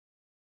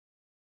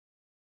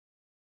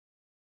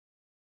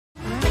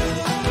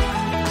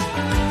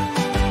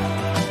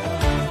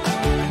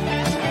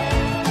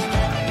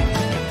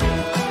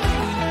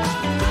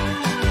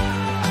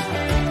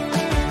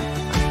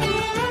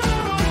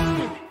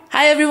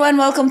everyone,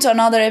 welcome to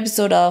another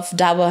episode of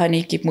Dabur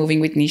Honey Keep Moving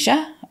with Nisha.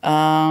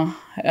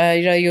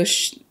 र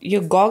यो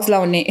गग्स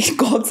लाउने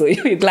गग्स हो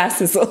यो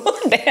ग्लासेस हो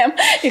ड्याम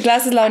यो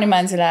ग्लासेस लाउने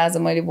मान्छेलाई आज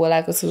मैले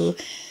बोलाएको छु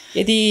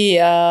यदि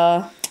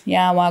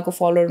यहाँ उहाँको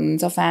फलोअर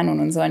हुनुहुन्छ फ्यान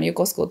हुनुहुन्छ भने यो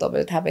कसको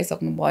तपाईँले थाहा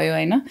पाइसक्नुभयो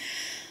होइन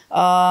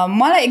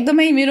मलाई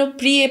एकदमै मेरो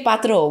प्रिय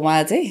पात्र हो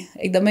उहाँ चाहिँ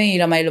एकदमै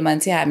रमाइलो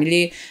मान्छे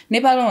हामीले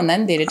नेपालमा भन्दा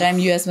पनि धेरै टाइम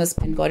युएसमा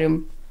स्पेन्ड गऱ्यौँ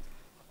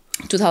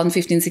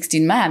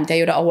 2015-16 मा हामी त्यहाँ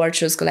एउटा अवार्ड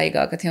सोजको लागि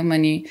गएका थियौँ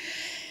अनि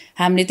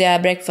हामीले त्यहाँ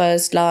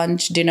ब्रेकफास्ट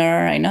लन्च डिनर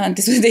होइन अनि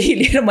त्यसपछि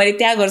लिएर मैले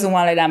त्यहाँ गर्छु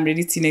उहाँलाई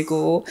राम्ररी चिनेको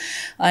हो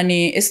अनि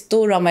यस्तो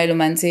रमाइलो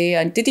मान्छे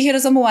अनि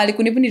त्यतिखेरसम्म उहाँले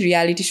कुनै पनि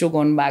रियालिटी सो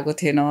गर्नुभएको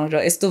थिएन र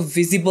यस्तो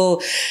भिजिबल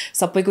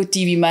सबैको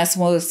टिभीमा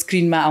स्मल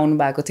स्क्रिनमा आउनु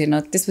भएको थिएन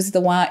त्यसपछि त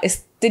उहाँ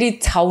यस्तरी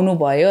छाउनु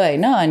भयो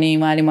होइन अनि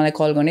उहाँले मलाई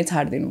कल गर्नै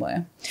छाडिदिनु भयो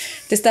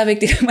त्यस्ता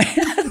व्यक्तिलाई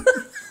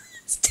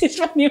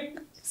मैले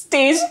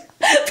स्टेज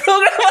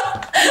प्रोग्राममा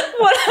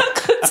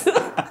बोलाएको छु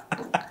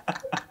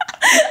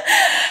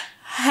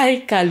हाई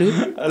कालु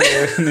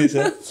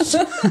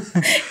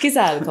के छ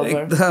हाल खबर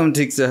एकदम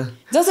ठिक छ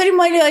जसरी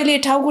मैले अहिले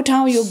ठाउँको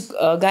ठाउँ यो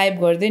गायब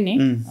गर्दै नि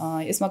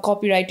यसमा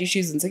कपिराइट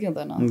इश्यूज हुन्छ कि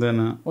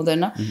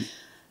हुँदैन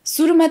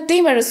सुरुमा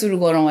त्यहीबाट सुरु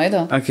गरौँ है त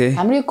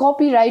हाम्रो यो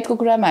कपिराइटको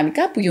कुरामा हामी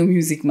कहाँ पुग्यौँ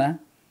म्युजिकमा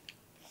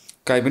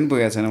कहीँ पनि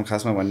पुगेको छैनौँ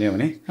खासमा भन्ने हो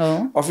भने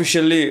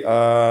अफिसियल्ली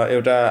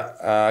एउटा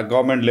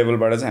गभर्मेन्ट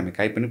लेभलबाट चाहिँ हामी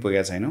कहीँ पनि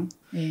पुगेका छैनौँ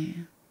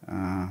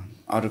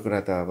अरू कुरा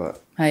त अब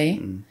है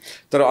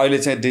तर अहिले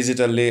चाहिँ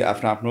डिजिटल्ली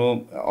आफ्नो आफ्नो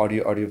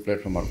अडियो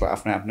प्लेटफर्महरूको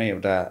आफ्नै आफ्नै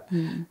एउटा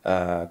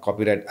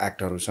कपिराइट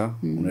एक्टहरू छ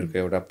उनीहरूको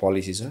एउटा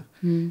पोलिसी छ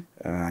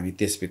हामी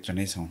त्यसभित्र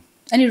नै छौँ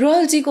अनि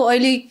रोयल्टीको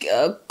अहिले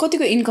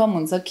कतिको इन्कम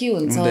हुन्छ के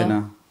हुन्छ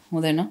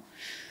हुँदैन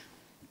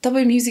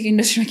तपाईँ म्युजिक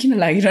इन्डस्ट्रीमा किन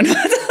लागिरहनु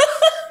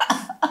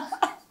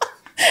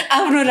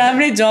आफ्नो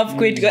राम्रै जब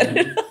क्विट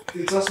गरेर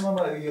त्यो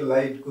चस्मामा यो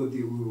लाइटको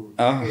त्यो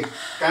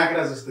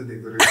काँक्रा जस्तो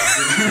देख्दो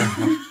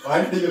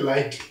रहेछ यो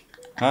लाइट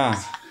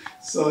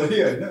सरी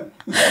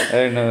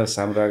हैन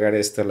हाम्रो अगाडि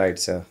यस्तो लाइट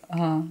छ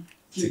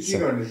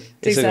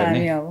ठिक छ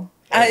हामी अब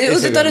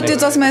तर त्यो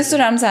चस्मा यस्तो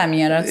राम्रो छ हामी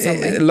यहाँ राख्छौँ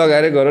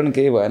लगाएर गरौँ न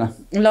केही भएन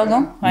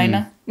लगाउँ होइन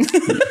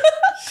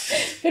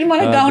फेरि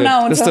मलाई गाउन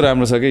आउँछ यस्तो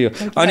राम्रो छ कि यो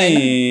अनि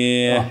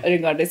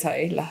गर्दै छ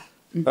है ल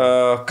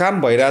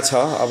काम भइरहेछ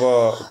अब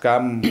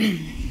काम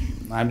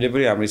हामीले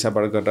पनि हाम्रो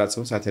हिसाबबाट गरिरहेको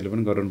छौँ साथीहरूले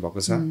पनि गराउनु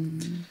भएको छ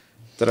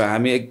तर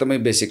हामी एकदमै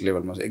बेसिक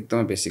लेभलमा छ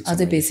एकदमै बेसिक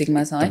अझै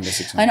बेसिकमा छ है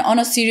होइन अन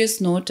अ सिरियस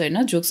नोट होइन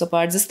जोक्स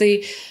अपार्ट जस्तै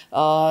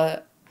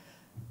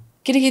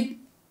किनकि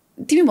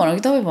तिमी भनौ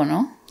कि तपाईँ भनौ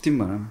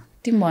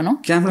तिमी भनौ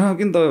क्यामेरामा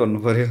किन तपाईँ भन्नु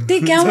पर्यो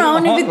त्यही क्यामेरा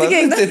आउने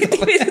बित्तिकै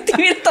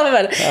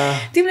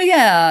तिमीले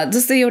क्या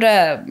जस्तै एउटा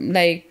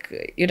लाइक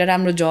एउटा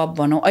राम्रो जब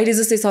भनौँ अहिले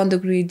जस्तै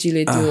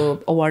सन्तोकृतजीले त्यो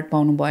अवार्ड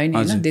पाउनु भयो नि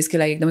होइन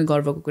देशको लागि एकदमै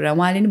गर्वको कुरा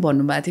उहाँले नि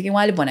भन्नुभएको थियो कि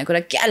उहाँले भनेको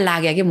कुरा क्या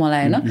लाग्यो कि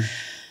मलाई होइन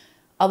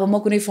अब म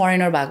कुनै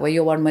फरेनर भएको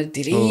यो अवार्ड मैले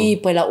धेरै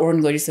पहिला अर्न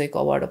गरिसकेको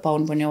अवार्ड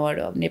पाउनु पर्ने अवार्ड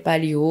अब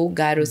नेपाली हो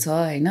गाह्रो छ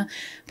होइन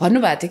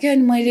भन्नुभएको थियो कि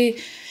अनि मैले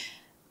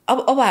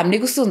अब हामीले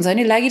कस्तो हुन्छ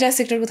नि लागिरहेको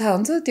सेक्टरको थाहा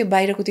हुन्छ त्यो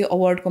बाहिरको त्यो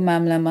अवार्डको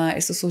मामलामा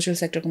यस्तो सोसियल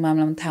सेक्टरको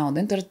मामलामा थाहा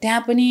हुँदैन तर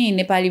त्यहाँ पनि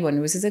नेपाली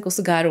भनेपछि चाहिँ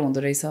कस्तो गाह्रो हुँदो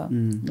रहेछ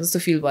जस्तो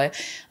फिल भयो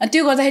अनि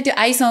त्यो गर्दाखेरि त्यो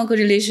आईसँगको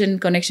रिलेसन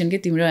कनेक्सन के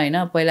तिम्रो होइन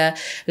पहिला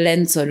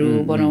लेन्सहरू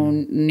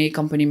बनाउने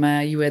कम्पनीमा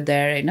युआर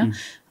देयर होइन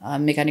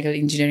मेकानिकल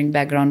इन्जिनियरिङ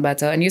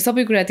ब्याकग्राउन्डबाट अनि यो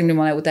सबै कुरा तिमीले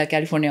मलाई उता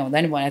क्यालिफोर्निया हुँदा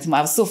नि भनेको थियौ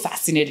अब सो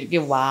फेसिनेटेड कि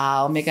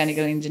wow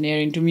mechanical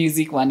engineering to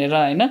music भनेर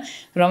होइन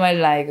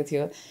रमाइलो लागेको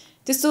थियो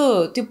त्यस्तो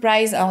त्यो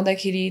प्राइज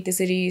आउँदाखेरि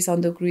त्यसरी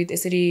सन्तोकृत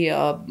यसरी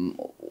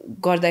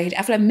गर्दाखेरि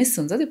आफूलाई मिस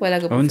हुन्छ त्यो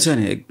पहिलाको हुन्छ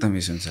नि एकदम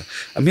मिस हुन्छ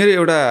मेरो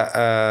एउटा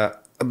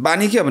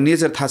बानी कि अब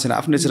नेचर थाहा छैन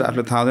आफ्नो नेचर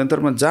आफूलाई थाहा हुँदैन तर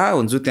म जहाँ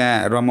हुन्छु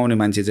त्यहाँ रमाउने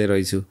मान्छे चाहिँ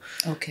रहेछु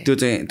त्यो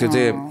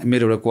चाहिँ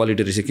मेरो एउटा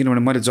क्वालिटी रहेछ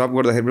किनभने मैले जब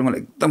गर्दाखेरि पनि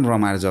मलाई एकदम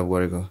रमाएर जब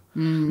गरेको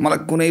मलाई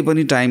कुनै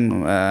पनि टाइम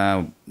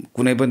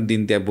कुनै पनि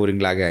दिन त्यहाँ बोरिङ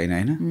लाग्यो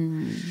होइन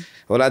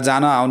होला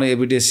जान आउनु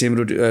एभ्रिडे सेम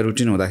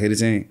रुटिन हुँदाखेरि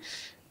चाहिँ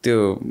त्यो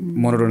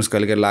मोनोटोनस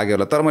कहिले लाग्यो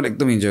होला तर मैले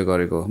एकदम इन्जोय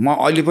गरेको म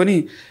अहिले पनि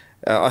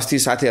अस्ति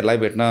साथीहरूलाई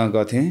भेट्न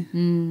गएको थिएँ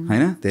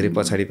होइन धेरै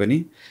पछाडि पनि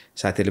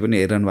साथीहरूले पनि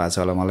हेरिरहनु भएको छ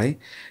होला मलाई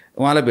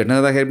उहाँलाई भेट्न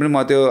जाँदाखेरि पनि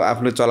म त्यो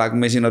आफूले चलाएको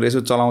मेसिनहरू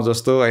यसो चलाउँ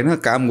जस्तो होइन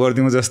काम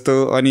गरिदिउँ जस्तो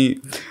अनि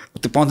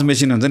त्यो पञ्च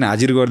मेसिन हुन्छ नि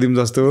हाजिर गरिदिउँ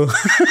जस्तो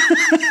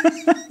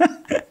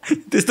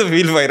त्यस्तो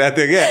फिल भइरहेको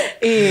थियो क्या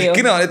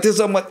किनभने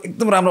त्योसँग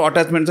एकदम राम्रो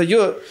अट्याचमेन्ट छ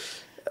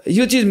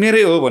यो चिज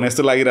मेरै हो भने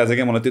जस्तो लागिरहेको छ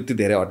क्या मलाई त्यति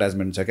धेरै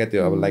अट्याचमेन्ट छ क्या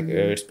त्यो अब लाइक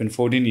इट्स बिन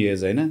 14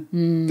 इयर्स होइन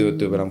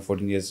त्यो बेलामा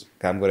 14 इयर्स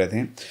काम गरेको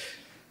थिएँ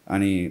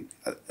अनि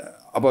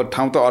अब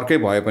ठाउँ त अर्कै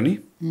भए पनि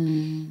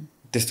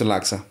त्यस्तो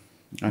लाग्छ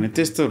अनि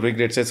त्यस्तो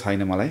रिग्रेट चाहिँ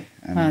छैन मलाई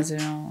हजुर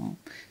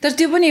तर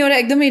त्यो पनि एउटा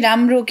एकदमै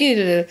राम्रो के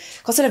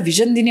कसैलाई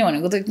भिजन दिने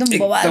भनेको त एकदमै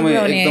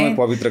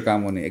पवित्र काम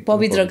हो नि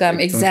पवित्र काम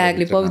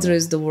एक्ज्याक्टली पवित्र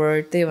इज द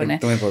वर्ड त्यही भने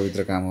एकदमै पवित्र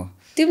काम हो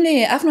तिमीले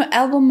आफ्नो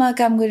एल्बममा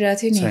काम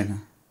गरिरहेको थियौ नि छैन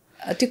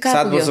त्यो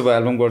 7 वर्ष भयो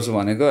एल्बम गर्छु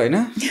भनेको होइन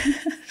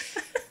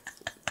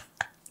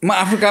म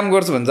आफ्नो काम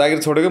गर्छु भने जागिर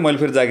छोडेको मैले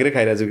फेरि जागिरै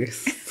खाइरहेको छु कि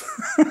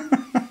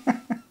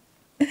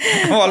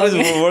always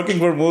working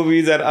for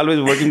movies and always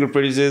working for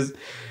producers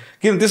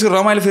किन त्यसको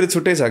रमाइलो फेरि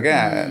छुट्टै छ क्या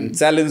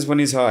च्यालेन्ज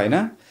पनि छ होइन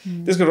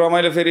त्यसको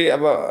रमाइलो फेरि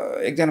अब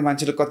एकजना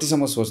मान्छेले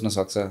कतिसम्म सोच्न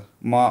सक्छ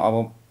म अब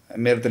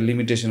मेरो त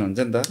लिमिटेसन हुन्छ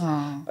नि त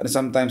अनि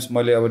समटाइम्स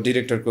मैले अब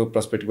डिरेक्टरको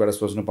पर्सपेक्टिभबाट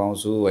सोच्नु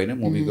पाउँछु होइन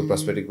मुभीको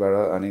पर्सपेक्टिभबाट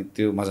अनि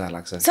त्यो मजा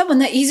लाग्छ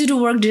सबभन्दा इजी टु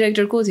वर्क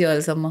डिरेक्टर को थियो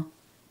अहिलेसम्म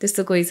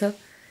त्यस्तो कोही छ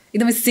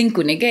एकदमै सिङ्क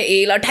हुने क्या ए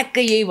ल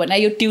ठ्याक्कै यही भन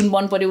यो ट्युन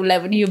मन पऱ्यो उसलाई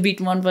पनि यो बिट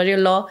मन पऱ्यो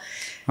ल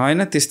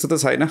होइन त्यस्तो त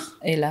छैन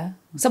ए ल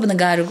सबभन्दा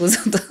गाह्रो को छ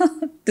त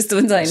त्यस्तो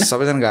पनि छैन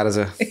सबैजना गाह्रो छ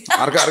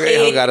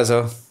अर्कै गाह्रो छ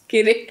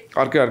के रे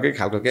अर्कै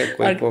खालको क्या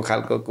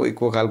कोही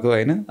को खालको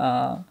होइन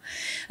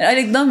अहिले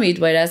एकदम हिट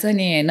भइरहेछ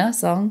नि होइन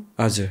सङ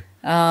हजुर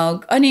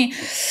अनि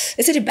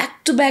यसरी ब्याक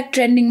टु ब्याक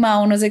ट्रेन्डिङमा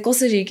आउन चाहिँ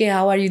कसरी के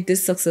how are you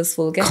this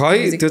successful क्या खै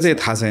त्यो चाहिँ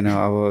थाहा छैन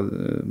अब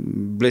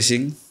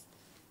ब्लेसिङ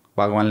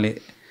भगवान्ले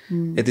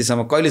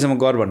यतिसम्म कहिलेसम्म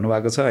गर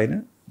भन्नुभएको छ होइन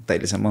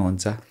तहिलेसम्म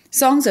हुन्छ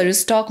सङ्ग्सहरू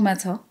स्टकमा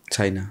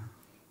छैन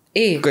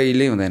ए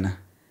कहिल्यै हुँदैन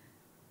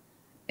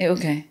ए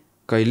ओके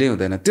कहिल्यै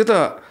हुँदैन त्यो त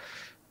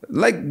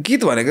लाइक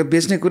गीत भनेको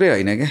बेच्ने कुरै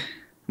होइन क्या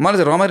मलाई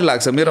चाहिँ रमाइलो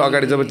लाग्छ मेरो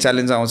अगाडि जब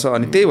च्यालेन्ज आउँछ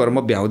अनि त्यही भएर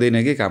म भ्याउँदैन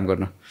कि काम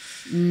गर्न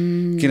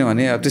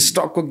किनभने अब त्यो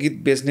स्टकको गीत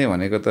बेच्ने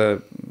भनेको त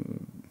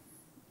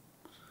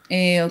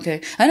ए ओके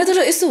होइन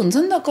तर यस्तो हुन्छ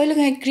नि त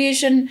कहिलेकाहीँ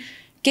क्रिएसन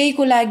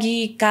केहीको लागि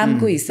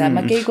कामको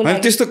हिसाबमा केहीको लागि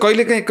त्यस्तो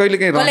कहिलेकाहीँ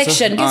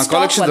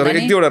कलेक्सनहरू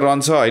एक दुईवटा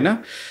रहन्छ होइन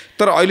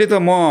तर अहिले त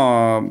म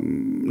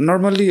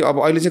नर्मल्ली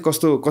अब अहिले चाहिँ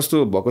कस्तो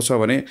भएको छ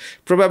भने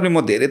प्रोभाब्ली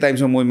म धेरै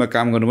टाइमसम्म मुभीमा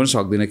काम गर्नु पनि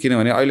सक्दिनँ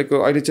किनभने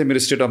अहिले चाहिँ मेरो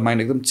स्टेट अफ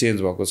माइन्ड एकदम चेन्ज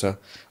भएको छ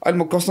अहिले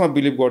म कस्तोमा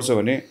बिलिभ गर्छु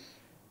भने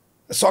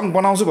सङ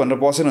बनाउँछु भनेर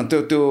बसेन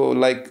त्यो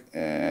लाइक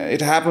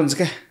इट ह्यापन्स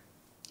क्या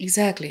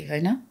एक्ज्याक्टली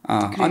होइन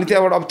अनि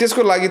त्यहाँबाट अब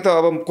त्यसको लागि त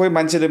अब कोही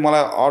मान्छेले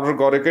मलाई अर्डर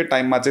गरेकै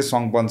टाइममा चाहिँ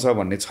सङ बन्छ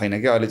भन्ने छैन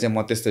क्या अहिले चाहिँ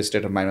म त्यस्तो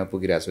स्टेट अफ माइन्डमा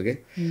पुगिरहेको छु कि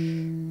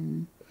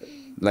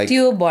लाइक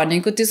त्यो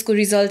भनेको त्यसको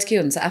रिजल्ट के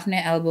हुन्छ आफ्नै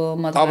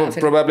एल्बम अब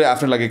प्रोभाब्ली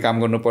आफ्नो लागि काम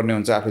गर्नुपर्ने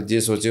हुन्छ आफूले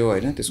जे सोच्यो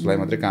होइन त्यसको लागि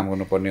मात्रै काम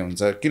गर्नुपर्ने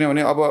हुन्छ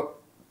किनभने अब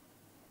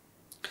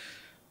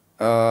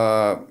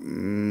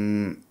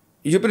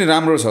यो पनि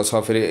राम्रो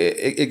छ फेरि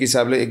एक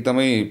हिसाबले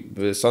एकदमै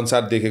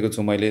संसार देखेको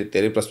छु मैले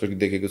धेरै पर्सपेक्टिभ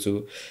देखेको छु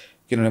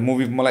किनभने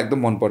मुभी मलाई एकदम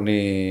मनपर्ने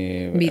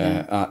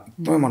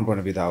एकदमै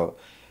मनपर्ने विधा हो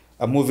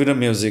अब मुभी र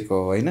म्युजिक हो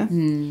होइन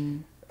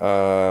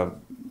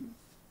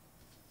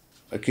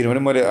किनभने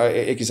मैले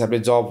एक हिसाबले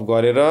जब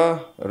गरेर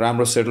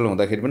राम्रो सेटल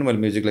हुँदाखेरि पनि मैले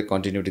म्युजिकलाई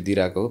कन्टिन्युटी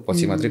दिइरहेको हो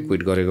पछि मात्रै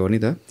क्विट गरेको हो नि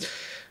त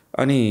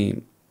अनि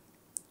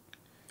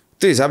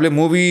त्यो हिसाबले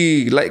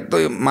मुभीलाई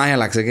एकदम माया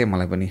लाग्छ क्या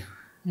मलाई पनि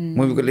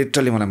मुभीको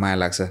लिटरली मलाई माया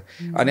लाग्छ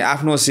अनि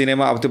आफ्नो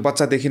सिनेमा अब त्यो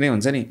बच्चादेखि नै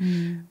हुन्छ नि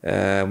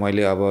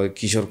मैले अब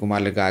किशोर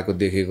कुमारले गाएको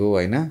देखेको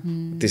होइन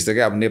त्यस्तो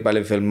क्या अब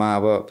नेपाली फिल्ममा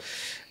अब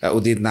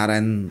उदित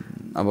नारायण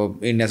अब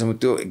इन्डियासम्म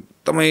त्यो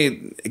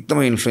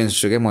एकदमै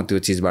इन्फ्लुएन्स छु क्या म त्यो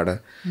चिजबाट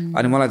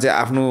अनि मलाई चाहिँ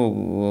आफ्नो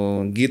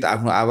गीत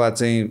आफ्नो आवाज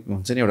चाहिँ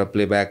हुन्छ नि एउटा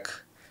प्लेब्याक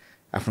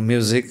आफ्नो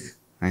म्युजिक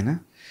होइन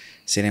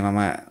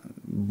सिनेमामा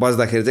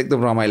बज्दाखेरि चाहिँ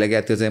एकदम रमाइलो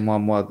क्या त्यो चाहिँ म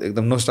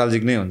एकदम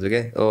नोस्टाल्जिक नै हुन्छु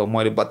क्या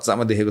मैले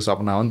बच्चामा देखेको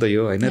सपना हो नि त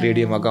यो होइन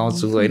रेडियोमा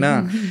गाउँछु होइन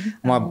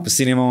म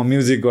सिनेमामा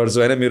म्युजिक गर्छु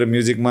होइन मेरो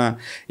म्युजिकमा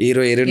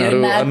हिरो हिरोइनहरू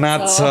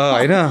नाच्छ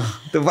होइन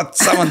त्यो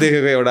बच्चामा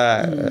देखेको एउटा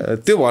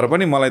त्यो भएर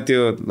पनि मलाई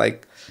त्यो लाइक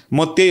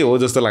म त्यही हो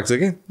जस्तो लाग्छ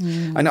क्या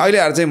अनि अहिले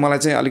आएर चाहिँ मलाई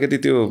चाहिँ अलिकति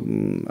त्यो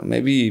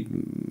मेबी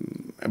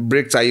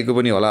ब्रेक चाहिएको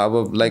पनि होला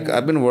अब like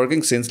I been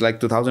working since like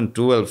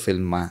 2012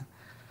 फिल्ममा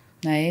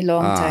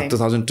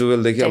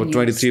 2012 देखि अब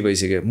 23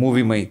 भइसक्यो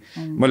मुभीमै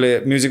मैले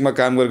म्युजिकमा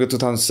काम गरेको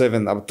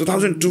 2007 अब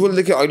 2012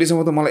 देखि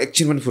अहिलेसम्म त मलाई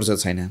एकछिन पनि फुर्सद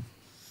छैन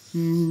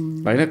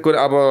होइन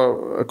अब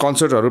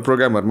कन्सर्टहरू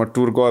प्रोग्रामहरूमा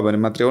टुर गयो भने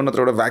मात्रै हो नत्र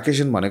एउटा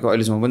भ्याकेसन भनेको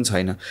अहिलेसम्म पनि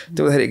छैन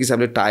त्यो भएर एक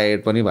हिसाबले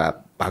टायर्ड पनि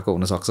भएको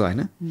हुनसक्छ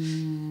होइन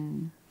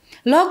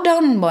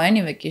लकडाउन भयो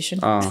नि भ्याकेसन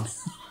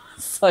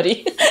सरी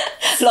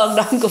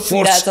लकडाउनको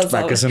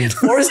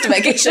फोर्स्ट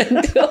भ्याकेसन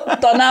त्यो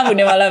तनाव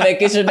हुनेवाला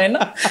भ्याकेसन होइन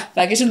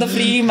भ्याकेसन त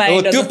फ्री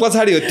माइन्ड त्यो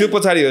पछाडि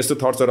हो यस्तो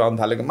थट्सहरू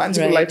आउनु थालेको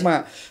मान्छेको लाइफमा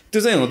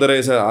त्यो चाहिँ हुँदो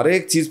रहेछ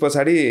हरेक चिज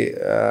पछाडि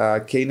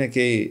केही न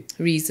केही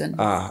रिजन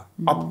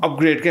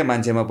अपग्रेड क्या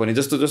मान्छेमा पनि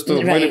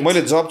जस्तो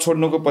मैले जब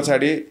छोड्नुको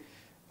पछाडि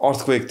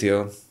अर्थक्वेक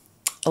थियो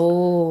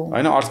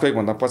होइन अर्थक्वेक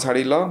भन्दा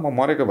पछाडि ल म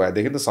मरेको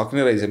भएदेखि त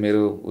सक्ने रहेछ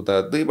मेरो उता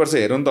 2 वर्ष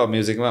हेरौँ नि त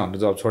म्युजिकमा भनेर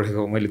जब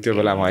छोडेको मैले त्यो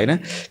बेलामा होइन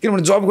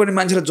किनभने जब गर्ने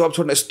मान्छेलाई जब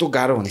छोड्न यस्तो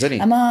गाह्रो हुन्छ नि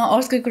आमा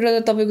अर्थक्वेक कुरा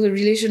त तपाईँको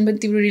रिलेसन पनि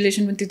तिम्रो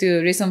रिलेसन पनि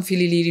त्यो रेसम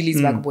फिलिली रिलिज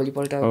भएको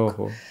भोलिपल्ट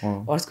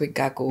अर्थक्वेक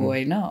गएको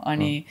होइन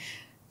अनि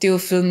त्यो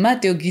फिल्ममा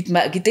त्यो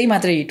गीतै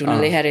मात्रै हिट हुन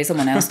लेखा रहेछ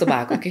भने जस्तो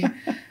भएको कि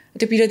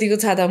त्यो पिरतीको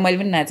छाता मैले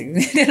पनि नाचेको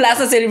थिएँ त्यो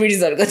लास्ट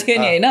सेलिब्रिटिजहरूको थियो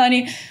नि होइन अनि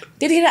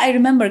त्यतिखेर आई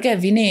रिमेम्बर क्या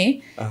विनय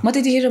म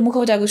त्यतिखेर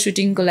मुखौटाको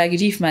सुटिङको लागि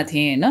रिफमा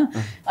थिएँ होइन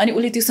अनि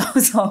उसले त्यो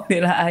सङ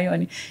लिएर आयो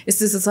अनि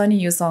यस्तो यस्तो छ नि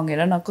यो सङ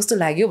हेर न कस्तो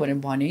लाग्यो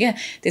भनेर भन्यो क्या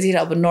त्यतिखेर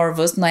अब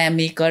नर्भस नयाँ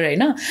मेकर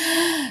होइन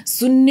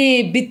सुन्ने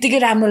बित्तिकै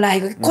राम्रो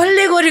लागेको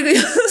कसले गरेको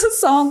यो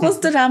सङ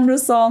कस्तो राम्रो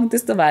सङ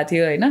त्यस्तो भएको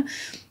थियो होइन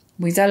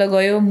भुइँचालो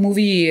गयो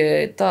मुभी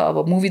त अब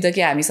मुभी त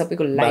के हामी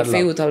सबैको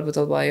लाइफै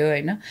उथलपुथल भयो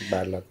होइन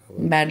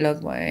ब्याड लक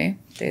भयो है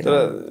तर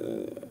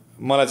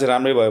मलाई चाहिँ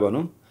राम्रै भयो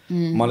भनौँ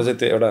मलाई चाहिँ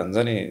त्यो एउटा हुन्छ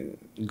नि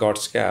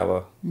गट्स क्या अब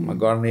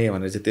गर्ने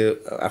भनेर चाहिँ त्यो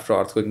आफ्टर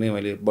अर्थक्वेक नै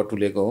मैले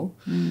बटुलेको हो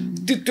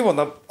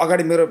त्योभन्दा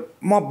अगाडि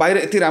म बाहिर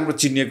यति राम्रो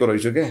चिनिएको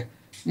रहेछु क्या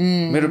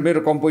मेरो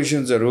मेरो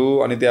कम्पोजिसन्सहरू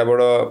अनि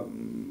त्यहाँबाट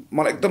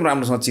मलाई एकदम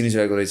राम्रोसँग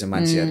चिनिसकेको रहेछ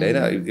मान्छेहरूले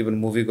होइन इभन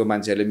मुभीको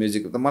मान्छेहरूले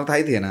म्युजिक त मलाई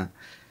थाहै थिएन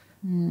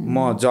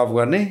म जब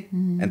गर्ने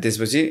अनि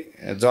त्यसपछि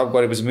जब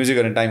गरेपछि म्युजिक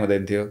गर्ने टाइम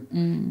हुँदैन थियो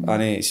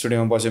अनि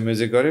स्टुडियोमा बस्यो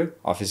म्युजिक गऱ्यो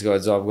अफिस गएर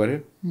जब गऱ्यो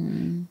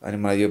अनि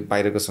मलाई यो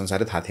बाहिरको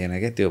संसारै थाहा थिएन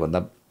क्या त्योभन्दा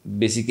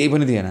बेसी केही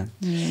पनि थिएन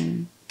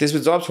त्यसपछि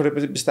जब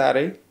छोडेपछि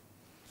बिस्तारै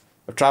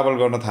ट्राभल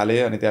गर्न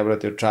थालेँ अनि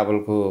त्यहाँबाट त्यो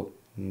ट्राभलको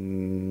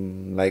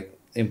लाइक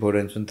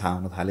इम्पोर्टेन्स पनि थाहा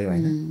हुन थाल्यो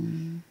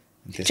होइन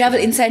ट्राभल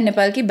इनसाइड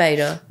नेपाल कि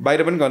बाहिर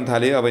बाहिर पनि गर्न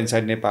थालेँ अब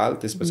इनसाइड नेपाल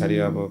त्यस पछाडि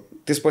अब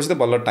त्यसपछि त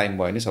बल्ल टाइम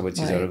भयो नि सबै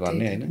चिजहरू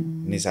गर्ने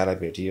होइन निशालाई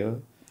भेटियो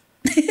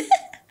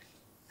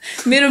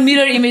मेरो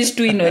मिरर इमेज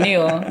ट्विन हो नि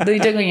हो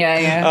दुईटाको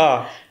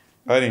यहाँ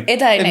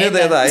यता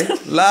है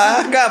ला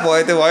कहाँ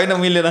भयो त्यो भएन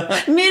मिलेन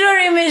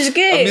मिरर इमेज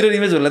के मिरर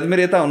इमेज होला त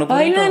मेरो यता हुनु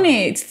होइन नि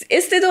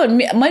यस्तै त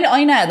मैले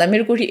ऐना हेर्दा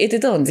मेरो कोठी यतै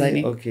त हुन्छ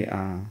नि ओके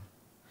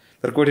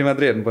तर कोठी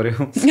मात्रै हेर्नु पर्यो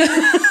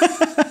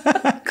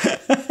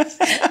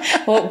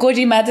हो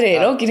कोठी मात्रै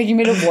हेरौ किनकि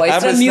मेरो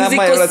भोइस र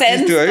म्युजिकको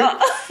सेन्स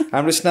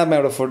हाम्रो स्न्यापमा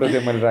एउटा फोटो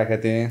थियो मैले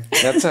राखेको थिएँ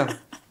याद छ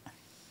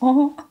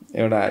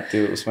एउटा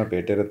त्यो उसमा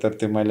भेटेर तर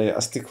त्यो मैले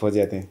अस्ति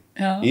खोजेको थिएँ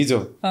हिजो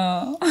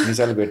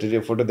निशाले भेटेर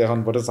यो फोटो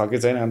देखाउनु पर्यो सके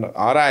छैन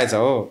हराएछ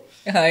हो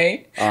है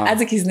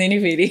आज खिच्ने नि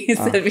फेरि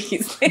सेल्फी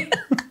खिच्ने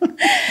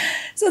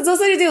सो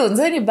जसरी त्यो हुन्छ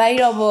नि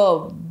बाहिर अब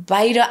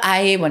बाहिर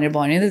आएँ भनेर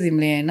भन्यो नि त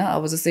तिमीले होइन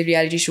अब जस्तै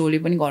रियालिटी सोले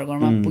पनि घर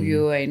घरमा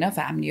पुग्यो होइन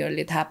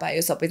फ्यामिलीहरूले थाहा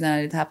पायो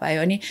सबैजनाले थाहा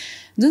पायो अनि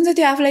जुन चाहिँ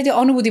त्यो आफूलाई त्यो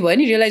अनुभूति भयो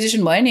नि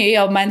रियलाइजेसन भयो नि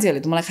अब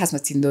मान्छेहरूले त मलाई खासमा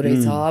चिन्दो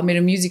रहेछ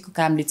मेरो म्युजिकको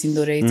कामले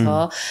चिन्दो रहेछ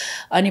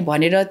अनि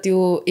भनेर त्यो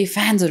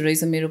फ्यान्सहरू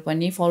रहेछ मेरो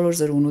पनि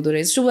फलोवर्सहरू हुनुहुँदो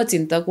रहेछ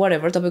शुभचिन्तक वाट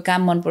एभर तपाईँ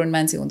काम मन पर्ने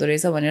मान्छे हुँदो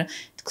रहेछ भनेर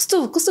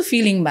कस्तो कस्तो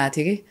फिलिङ भएको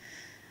थियो कि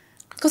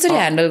कसरी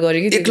ह्यान्डल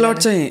गर्यो कि एकलट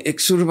चाहिँ एक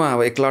सुरुमा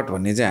अब एकलट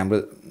भन्ने चाहिँ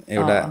हाम्रो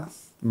एउटा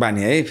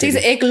बानी है ठिक छ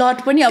एक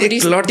लट पनि अब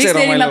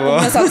डिक्सनेरीमा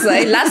पुग्न सक्छ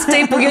है लास्ट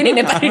चाहिँ पुग्यो नि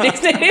नेपाली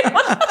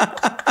डिक्सनेरीमा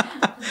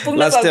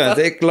लास्ट चाहिँ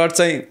एक लट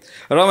चाहिँ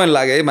रमाइलो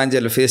लाग्यो है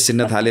मान्छेहरूले फेस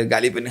चिन्न थाल्यो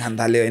गाली पनि खान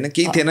थाल्यो होइन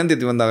केही थिएन नि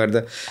त्योभन्दा अगाडि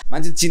त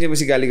मान्छे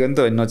चिनेपछि गाली गर्ने त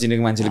होइन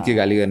नचिनेको मान्छेले के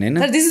गाली गर्ने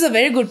होइन this is a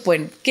very good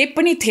point केही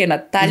पनि थिएन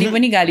ताली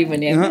पनि गाली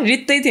पनि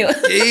रित्तै थियो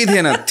केही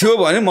थिएन थियो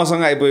भने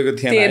मसँग आइपुगेको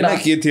थिएन होइन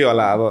के थियो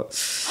होला अब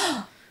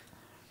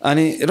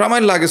अनि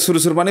रमाइलो लाग्यो सुरु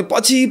सुरुमा नै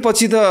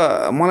पछि त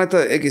मलाई त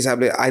एक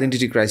हिसाबले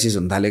आइडेन्टिटी क्राइसिस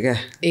हुन थाल्यो क्या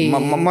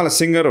मलाई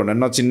सिङ्गर भनेर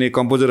नचिन्ने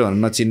कम्पोजर भनेर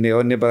नचिन्ने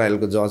हो नेपाल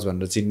आइलको जज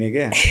भनेर चिन्ने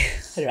क्या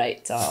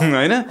राइट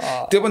होइन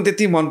त्यो पनि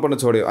त्यति मन पर्न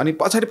छोड्यो अनि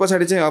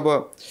पछाडि चाहिँ अब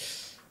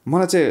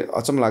मलाई चाहिँ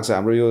अचम्म लाग्छ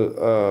हाम्रो यो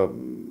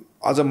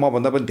अझ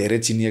मभन्दा पनि धेरै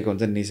चिनिएको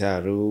हुन्छ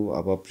निशाहरू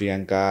अब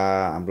प्रियङ्का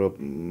हाम्रो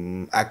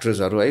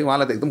एक्ट्रेसहरू है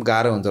उहाँलाई त एकदम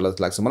गाह्रो हुन्छ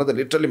जस्तो लाग्छ मलाई त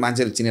लिटरली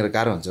मान्छेले चिनेर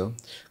गाह्रो हुन्छ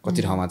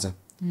कति ठाउँमा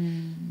चाहिँ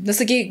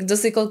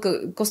जस्तै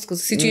कसको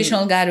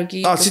सिचुएसनल गाह्रो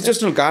कि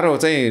सिचुएसनल गाह्रो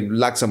चाहिँ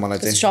लाग्छ मलाई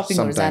चाहिँ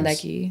सपिङहरू जाँदा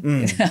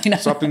कि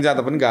सपिङ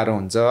जाँदा पनि गाह्रो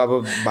हुन्छ अब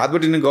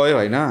भातबटी नै गयो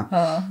होइन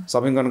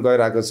सपिङ गर्न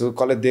गइरहेको छु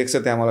कसले देख्छ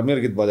त्यहाँ मलाई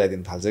मेरो गीत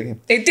बजाइदिनु थाल्छ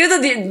कि त्यो त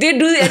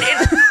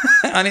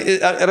अनि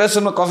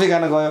रेस्टुरेन्टमा कफी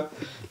खान गयो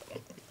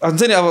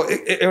हुन्छ नि अब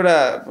एउटा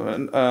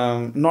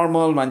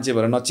नर्मल मान्छे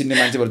भएर नचिन्ने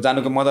मान्छे भएर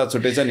जानुको मजा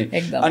छुट्टै छ नि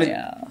अनि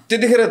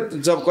त्यतिखेर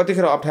जब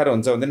कतिखेर अप्ठ्यारो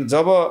हुन्छ भन्दैन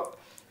जब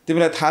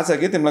तिमीलाई थाहा छ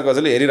कि तिमीलाई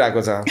कसैले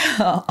हेरिरहेको छ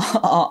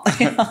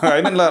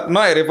होइन ल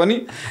नहेरे पनि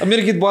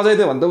मेरो गीत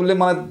बजाइदियो भने त उसले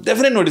मलाई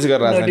डेफिनेट नोटिस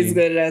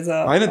गरिरहेको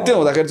छ होइन त्यो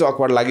हुँदाखेरि चाहिँ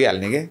अक्वर्ड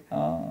लागिहाल्ने कि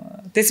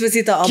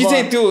त्यसपछि त कि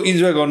चाहिँ त्यो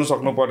इन्जोय गर्नु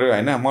सक्नु पर्यो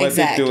होइन मलाई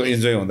चाहिँ त्यो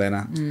इन्जोय हुँदैन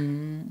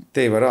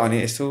त्यही भएर अनि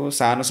यस्तो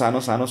सानो सानो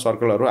सानो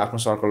सर्कलहरू आफ्नो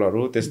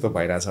सर्कलहरू त्यस्तो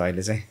भइरहेछ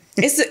अहिले चाहिँ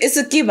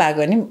यसो के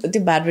भएको नि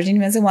त्यो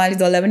भातबटिनीमा चाहिँ उहाँले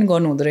जसलाई पनि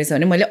गर्नु हुँदो रहेछ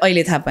भने मैले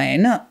अहिले थाहा पाएँ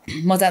होइन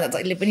म जाँदा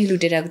जहिले पनि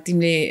लुटेर आएको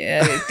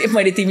तिमीले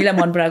मैले तिमीलाई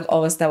मन पराएको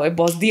अवस्था भयो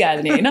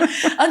बस्दिहाल्ने होइन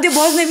अनि त्यो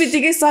बस्ने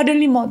बित्तिकै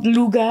सडनली म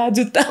लुगा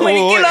जुत्ता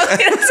मैले के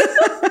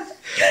लगेर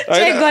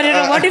चेक गरेर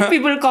what if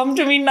people come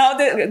to me now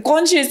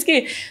conscious के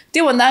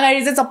त्योभन्दा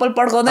अगाडि चाहिँ चप्पल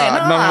पड्काउँदा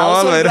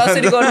होइन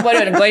ग्रोसरी गर्नु पऱ्यो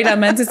भने गइरहेको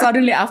मान्छे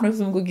सडनली आफ्नो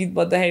फिल्मको गीत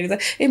बज्दाखेरि त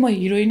ए म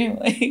हिरोइनै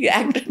हो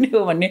एक्टर नै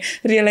हो भन्ने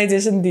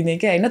रियलाइजेसन दिने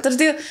क्या होइन तर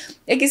त्यो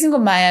एक किसिमको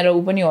माया र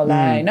ऊ पनि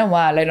होला होइन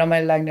उहाँहरूलाई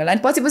रमाइलो लाग्ने होला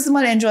अनि पछि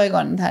मैले इन्जोय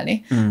गर्न थालेँ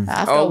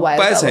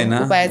उपाय छैन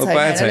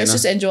let's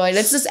just enjoy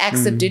let's just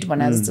accept it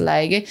भने जस्तो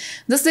लाग्यो कि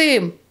जस्तै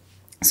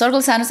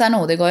सर्कल सानो सानो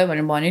हुँदै गयो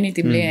भनेर भन्यो नि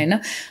तिमीले होइन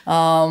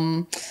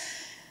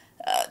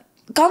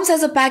कम्स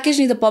एज अ प्याकेज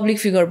नि त पब्लिक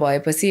फिगर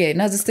भएपछि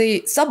होइन जस्तै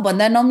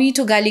सबभन्दा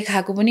नमिठो गाली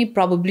खाएको पनि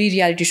प्रब्ली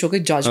रियालिटी सोकै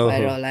जज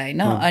भएर होला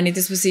होइन अनि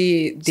त्यसपछि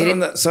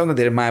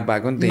धेरै माया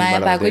पाएको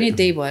नि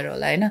त्यही भएर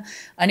होला होइन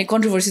अनि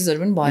कन्ट्रोभर्सिजहरू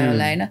पनि भयो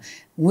होला होइन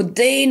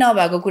हुँदै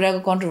नभएको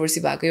कुराको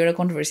कन्ट्रोभर्सी भएको एउटा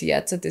कन्ट्रोभर्सी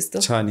याद छ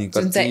त्यस्तो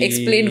जुन चाहिँ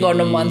एक्सप्लेन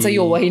गर्नु मन छ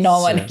यो होइन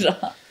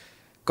भनेर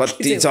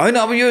कति छ होइन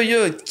अब यो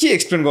के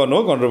एक्सप्लेन गर्नु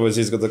हो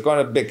कन्ट्रोभर्सिजको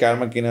त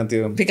बेकारमा किन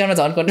त्यो बेकारमा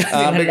झन्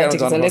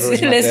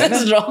कन्ट्रोभर्सी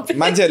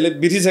मान्छेहरूले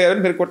बिर्सिसक्यो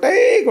भने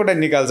फेरि कोटाइ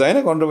निकाल्छ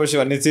होइन कन्ट्रोभर्सी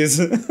भन्ने चिज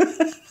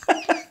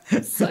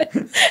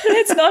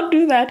लेट्स नट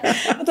डु द्याट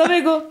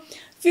तपाईँको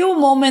फ्यु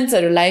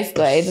मोमेन्ट्सहरू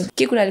लाइफको है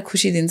के कुराले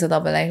खुसी दिन्छ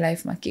तपाईँलाई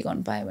लाइफमा के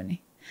गर्नु पायो भने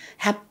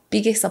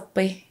ह्याप्पी के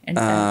सबै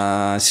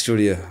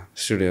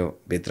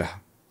स्टुडियोभित्र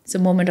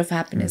मोमेन्ट अफ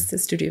ह्याप्पिनेस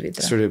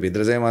स्टुडियोभित्र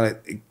चाहिँ मलाई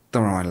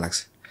एकदम रमाइलो लाग्छ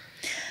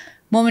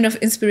मोमेन्ट अफ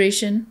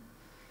इन्सपिरेसन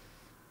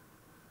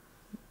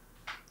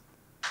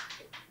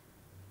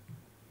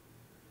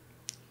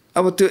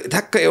अब त्यो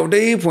ठ्याक्क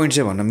एउटै पोइन्ट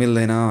चाहिँ भन्न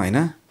मिल्दैन होइन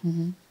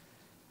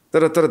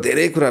तर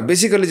धेरै कुरा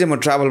बेसिकली चाहिँ म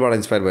ट्राभलबाट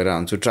इन्सपायर भएर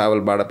आउँछु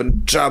ट्राभलबाट पनि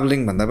ट्राभलिङ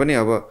भन्दा पनि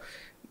अब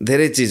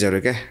धेरै चिजहरू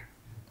क्या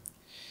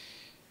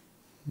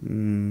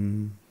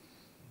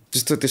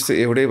त्यस्तो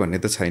एउटै भन्ने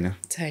त छैन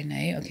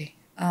है ओके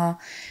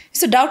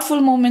यस्तो डाउटफुल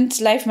मोमेन्ट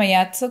लाइफमा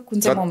याद छ कुन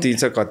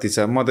चाहिँ कति छ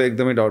म त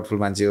एकदमै डाउटफुल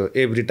मान्छे हो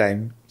एभ्री टाइम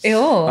ए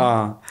हो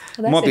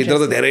म भित्र त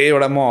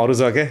धेरैवटा महरू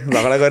छ क्या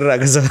झगडा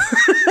गरिरहेको छ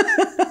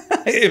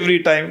एभ्री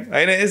टाइम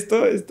होइन यस्तो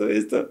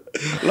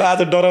ल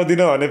आज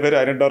डराउँदिनँ भने फेरि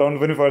होइन डराउनु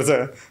पनि पर्छ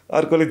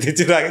अर्कोले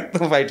थिचिरहेको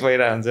एकदम फाइट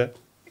भइरहेको हुन्छ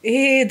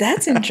ए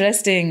द्याट्स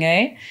इन्ट्रेस्टिङ है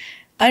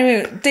अनि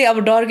त्यही अब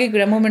डरकै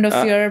कुरा मोमेन्ट अफ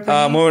फियर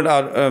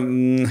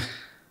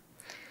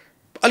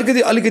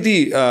अलिकति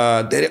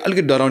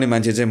अलिकति डराउने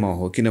मान्छे चाहिँ म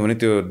हो किनभने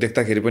त्यो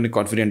देख्दाखेरि पनि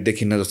कन्फिडेन्ट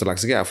देखिन्न जस्तो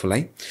लाग्छ कि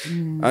आफूलाई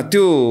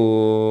त्यो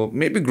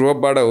मेबी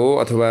ग्रोअपबाट हो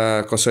अथवा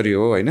कसरी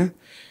हो होइन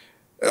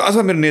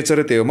अथवा मेरो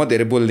नेचरै त्यही हो म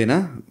धेरै बोल्दिनँ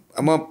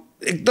म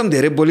एकदम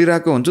धेरै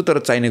बोलिरहेको हुन्छु तर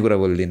चाहिने कुरा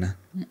बोल्दिनँ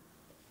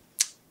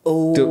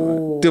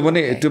त्यो पनि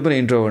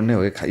इन्ट्रोभर्ट नै हो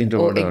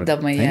इन्ट्रोभर्ट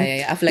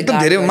एकदम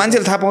धेरै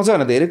मान्छेले थाहा पाउँछ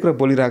भने धेरै कुरा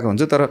बोलिरहेको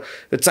हुन्छ तर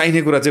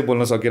चाहिने कुरा चाहिँ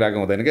बोल्न सकिरहेको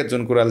हुँदैन क्या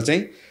जुन कुराले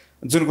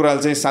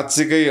चाहिँ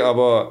साँच्चीकै अब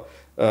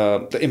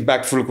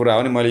इम्प्याक्टफुल कुरा हो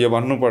नि मैले यो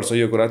भन्नुपर्छ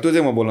यो कुरा त्यो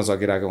चाहिँ म बोल्न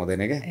सकिरहेको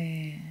हुँदैन क्या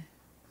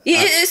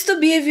यस्तो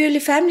बिहेभियरले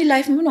फ्यामिली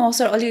लाइफमा पनि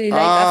असर अलिअलि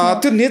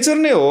त्यो नेचर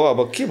नै हो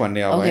अब के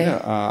भन्ने अब होइन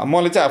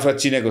मैले चाहिँ आफूलाई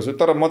चिनेको छु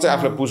तर म चाहिँ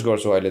आफूलाई पुस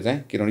गर्छु अहिले चाहिँ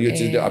किनभने यो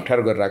चिजले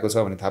अप्ठ्यारो गरिरहेको छ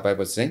भने थाहा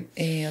पाएपछि चाहिँ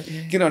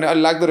किनभने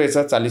अहिले लाग्दो रहेछ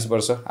 40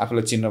 वर्ष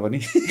आफूलाई चिन्न पनि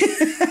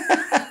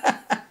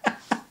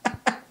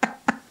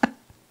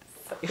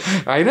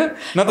होइन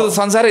न त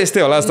संसारै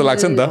यस्तै होला जस्तो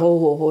लाग्छ नि त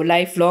हो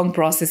लाइफ लङ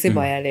प्रोसेसै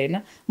भइहाल्यो होइन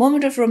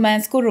मोमेन्ट अफ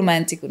रोमान्स को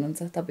रोमान्टिक हुनुहुन्छ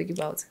तपाईँको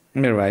भाउ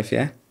चाहिँ मेरो वाइफ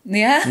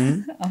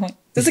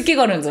त्यस्तो के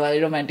गर्नुहुन्छ उहाँले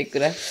रोमान्टिक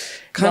कुरा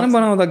खाना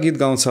बनाउँदा गीत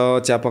गाउँछ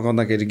चिया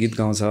पकाउँदाखेरि गीत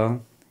गाउँछ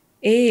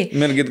ए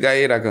मेरो गीत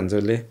गाइरहेको हुन्छ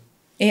उसले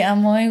ए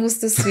मै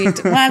कस्तो स्विट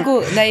उहाँको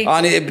लाइक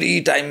अनि एभ्री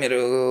टाइम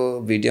मेरो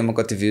भिडियोमा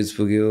कति भ्युज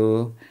पुग्यो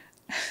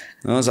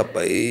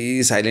सबै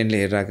साइलेन्टली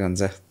हेरिरहेको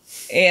हुन्छ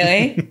ए है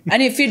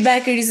अनि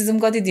फिडब्याक क्रिटिसिजम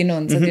कति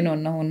दिनुहुन्छ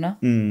हुन्न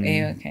ए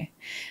ओके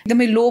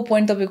एकदमै लो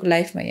पोइन्ट तपाईँको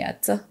लाइफमा याद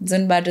छ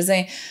जुनबाट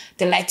चाहिँ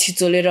त्यसलाई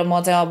छिचोलेर म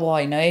चाहिँ अब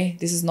होइन है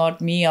दिस इज नट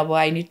मी अब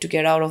I need to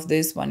get out of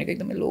this भनेको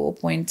एकदमै लो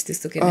पोइन्ट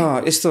त्यस्तो के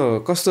यस्तो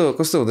कस्तो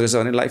हुँदो रहेछ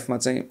भने लाइफमा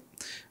चाहिँ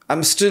आइ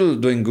एम स्टिल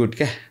डुइङ गुड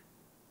क्या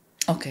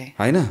ओके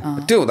होइन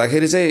त्यो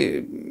हुँदाखेरि चाहिँ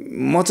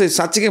म चाहिँ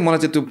साँच्चीकै मलाई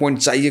चाहिँ त्यो पोइन्ट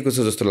चाहिएको छ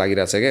जस्तो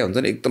लागिरहेछ क्या हुन्छ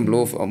नि एकदम लो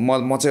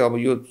म चाहिँ अब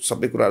यो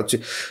सबै कुराहरू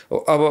चाहिँ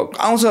अब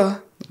आउँछ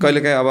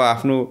कहिलेकाहीँ अब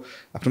आफ्नो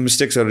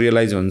मिस्टेक्सहरू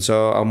रियलाइज हुन्छ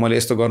अब मैले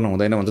यस्तो गर्नु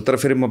हुँदैन भन्छ तर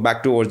फेरि म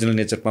ब्याक टु ओरिजिनल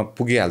नेचरमा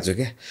पुगिहाल्छु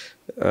क्या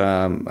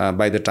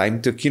बाई द टाइम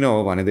त्यो किन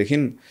हो भनेदेखि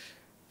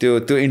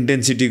त्यो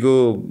इन्टेन्सिटीको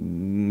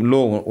लो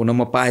हुन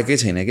म पाएकै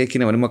छैन क्या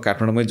किनभने म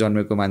काठमाडौँमै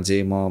जन्मेको मान्छे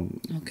म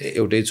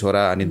एउटै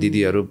छोरा अनि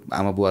दिदीहरू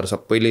आमा बुवाहरू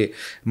सबैले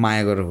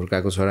माया गरेर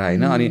हुर्काएको छोरा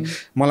होइन अनि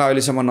मलाई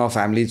अहिलेसम्म न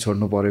फ्यामिली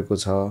छोड्नु परेको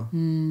छ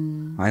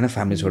होइन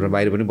फ्यामिली छोडेर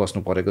बाहिर पनि बस्नु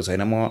परेको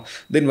छैन म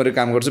दिनभरि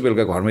काम गर्छु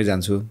बेलुका घरमै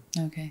जान्छु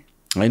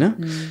होइन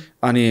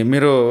अनि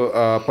मेरो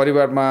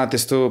परिवारमा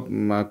त्यस्तो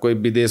कोही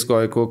विदेश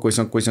गएको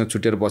कोहीसँग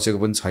छुट्टिएर बसेको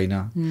पनि छैन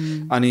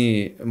अनि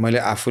मैले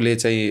आफूले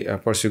चाहिँ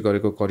पर्स्यु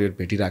गरेको करियर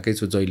भेटिरहेकै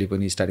छु जहिले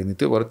पनि स्टार्टिङ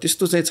त्यो भएर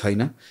त्यस्तो चाहिँ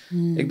छैन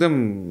एकदम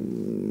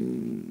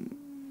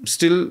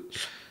स्टिल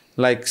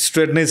लाइक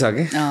स्ट्रेट नै छ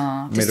कि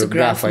मेरो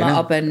ग्राफ होइन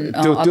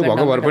त्यो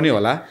भएको भएर पनि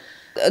होला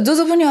जो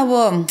पनि अब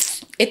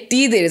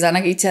यति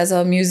धेरैजनाको इच्छा छ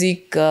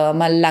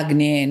म्युजिकमा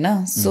लाग्ने होइन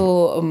सो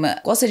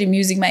कसरी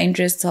म्युजिकमा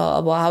इन्ट्रेस्ट छ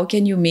अब how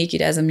can you make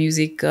it as a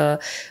music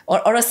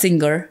or a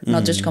singer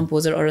not just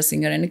composer or a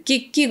singer होइन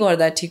के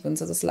गर्दा ठिक हुन्छ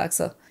जस्तो लाग्छ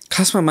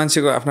खासमा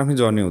मान्छेको आफ्नो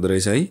जर्नी हुँदो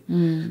रहेछ है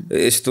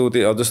यस्तो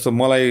जस्तो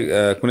मलाई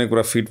कुनै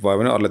कुरा फिट भयो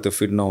भने अरूलाई त्यो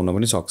फिट नहुन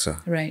पनि सक्छ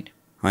राइट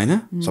होइन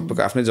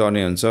सबैको आफ्नै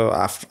जर्नी हुन्छ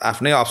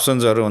आफ्नै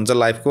अप्सन्सहरू हुन्छ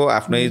लाइफको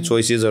आफ्नै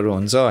चोइसेसहरू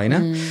हुन्छ होइन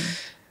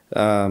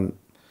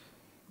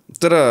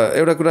तर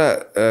एउटा कुरा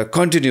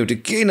कन्टिन्युटी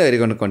केही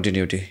नहेरिकन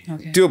कन्टिन्युटी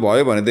त्यो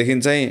भयो भनेदेखि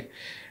चाहिँ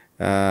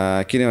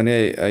किनभने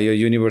यो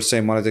युनिभर्स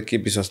चाहिँ मलाई चाहिँ के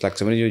विश्वास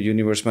लाग्छ भने यो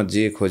युनिभर्समा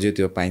जे खोज्यो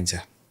त्यो पाइन्छ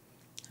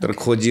तर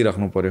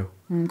खोजिराख्नु पर्यो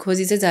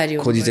खोजी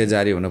चाहिँ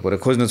जारी हुनु पर्यो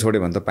खोज्नु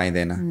छोड्यो भने त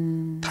पाइँदैन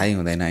थाहै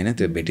हुँदैन होइन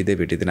त्यो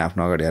भेटिँदैन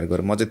आफ्नो अगाडि हार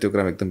गरेर म चाहिँ त्यो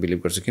कुरामा एकदम बिलिभ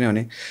गर्छु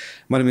किनभने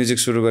मैले म्युजिक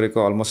सुरु गरेको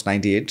अलमोस्ट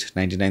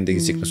 99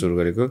 देखि सिक्न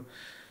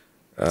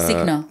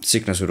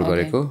सुरु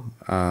गरेको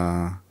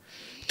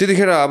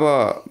त्यतिखेर अब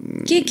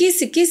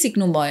के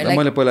सिक्नु भयो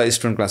मैले पहिला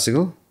इस्टर्न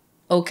क्लासिकल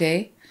ओके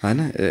हैन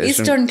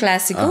इस्टर्न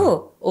क्लासिकल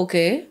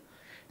ओके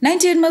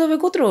 98 मा तपाईँ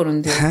कत्रो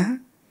हुनुहुन्थ्यो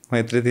म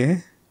यत्रै थिएँ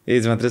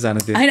एज मात्रै सानो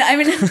थियो हैन आई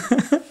मिन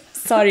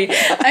सरी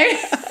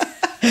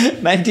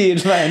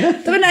 98 मा हैन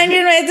तपाईँ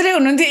 98 मा यत्रै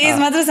हुनुहुन्थ्यो एज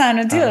मात्रै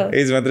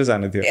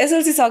सानो थियो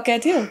एसएलसी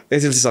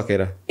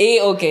सकेर ए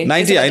ओके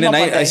 90 हैन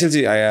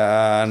एसएलसी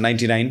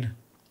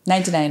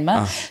 99 मा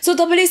सो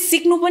तपाईले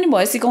सिक्नु पनि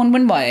भयो सिकाउनु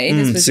पनि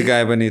भयो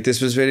सिकाए पनि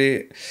त्यसपछि फेरि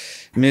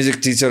म्युजिक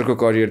टिचरको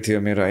करियर थियो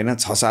मेरो हैन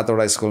 6-7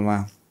 वटा स्कुलमा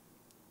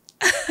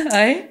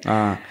है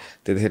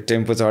त्यतिखेर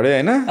टेम्पो चढ्यो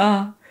होइन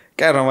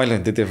क्या रमाइलो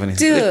हुन्थ्यो त्यो पनि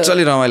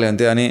लिटरली रमाइलो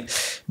हुन्थ्यो अनि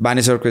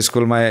बानेश्वरको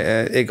स्कुलमा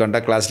 1 घन्टा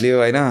क्लास लियो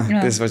होइन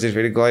त्यसपछि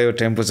फेरि गयो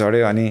टेम्पो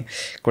चढ्यो अनि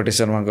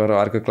कोटेश्वरमा गएर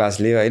अर्को क्लास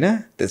लियो होइन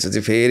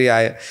त्यसपछि फेरि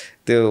आयो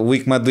त्यो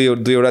विकमा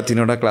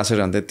 2-3वटा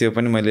क्लासहरू हुन्थ्यो त्यो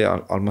पनि मैले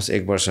अलमोस्ट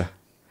 1 वर्ष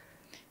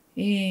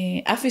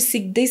आफै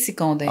सिक्दै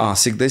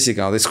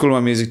सिकाउँदै स्कुलमा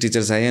म्युजिक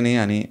टिचर चाहियो नि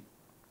अनि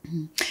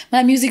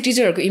मलाई म्युजिक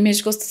टिचरहरूको इमेज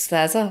कस्तो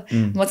थाहा छ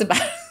म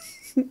चाहिँ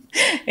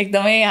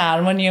एकदमै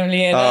हार्मोनियम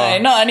लिएर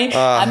होइन अनि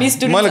हामी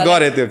मैले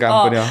गरेँ त्यो काम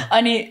पनि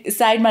अनि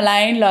साइडमा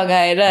लाइन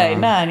लगाएर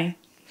होइन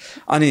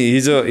अनि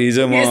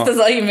हिजो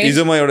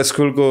म एउटा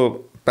स्कुलको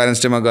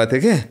प्यारेन्ट्स डेमा गएको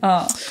थिएँ कि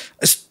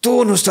यस्तो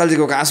नोस्टाल्जिक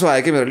भएको आँसु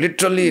आयो कि मेरो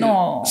लिटरली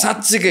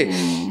साँच्चीकै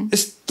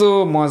यस्तो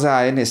मजा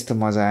आयो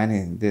नि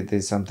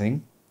दे समथिङ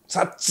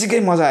साँच्चीकै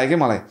मजा आयो कि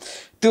मलाई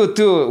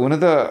त्यो हुन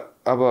त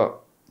अब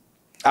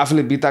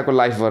आफूले बिताएको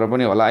लाइफ भएर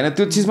पनि होला होइन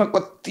त्यो चिजमा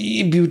कति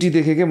ब्युटी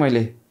देखेँ कि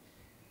मैले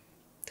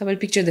तपाईँले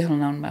पिक्चर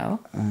देखाउन आउनु भयो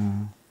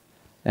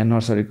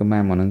नर्सरीको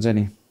म्याम हुनुहुन्छ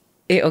नि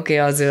ओके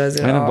हजुर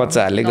होइन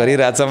बच्चाहरूले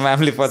गरिरहेछ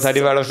म्यामले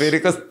पछाडिबाट फेरि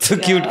कस्तो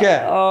क्युट क्या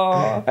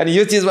अनि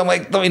यो चिजमा म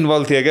एकदम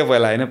इन्भल्भ थिएँ क्या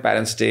पहिला होइन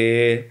प्यारेन्ट्स डे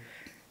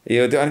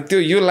यो त्यो अनि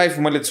यो लाइफ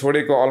मैले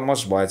छोडेको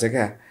अलमोस्ट भएछ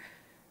क्या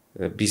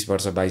 20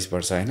 वर्ष 22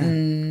 वर्ष होइन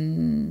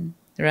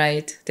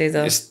राइट त्यही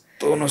त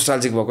यस्तो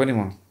नोस्टाल्जिक भएको नि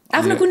म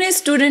आफ्नो कुनै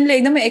स्टुडेन्टले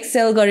एकदमै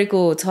एक्सेल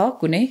गरेको छ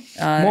कुनै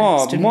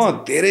म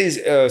धेरै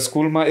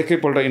स्कुलमा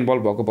एकैपल्ट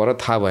इन्भल्भ भएको भएर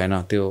थाहा भएन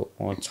त्यो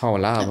छ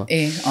होला अब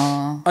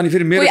अनि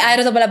फेरि मेरो आएर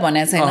तपाईँलाई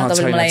भनेको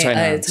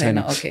छैन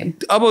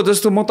अब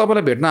जस्तो म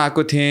तपाईँलाई भेट्न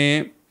आएको थिएँ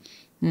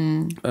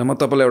म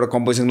तपाईँलाई एउटा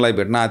कम्पोजिसनको लागि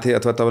भेट्न आएको थिएँ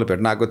अथवा तपाईँलाई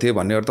भेट्न आएको थिएँ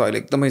भन्नेहरू त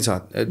अहिले एकदमै छ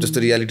जस्तो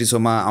रियालिटी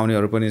सोमा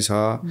आउनेहरू पनि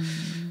छ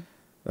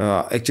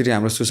एक्चुअली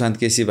हाम्रो सुशान्त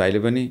केसी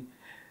भाइले पनि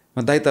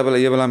दाइ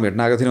तपाईँलाई यो बेलामा भेट्न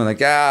आएको थिएँ भन्दा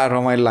क्या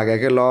रमाइलो लाग्यो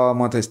क्या ल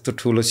म त यस्तो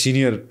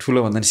ठुलो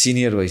भन्दा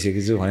सिनियर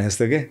भइसकेको छु भने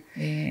जस्तो के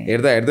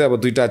हेर्दा अब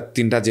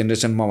 2-3टा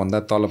जेनेरेसन म भन्दा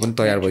तल पनि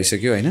तयार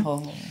भइसक्यो होइन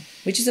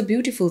which is a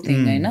beautiful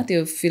thing हैन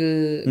त्यो फिल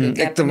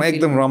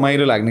एकदम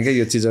रमाइलो लाग्ने क्या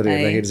यो चिजहरू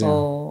हेर्दाखेरि चाहिँ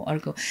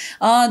अर्को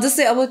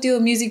जस्तै अब त्यो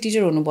म्युजिक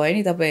टिचर हुनुभयो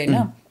नि तपाईँ होइन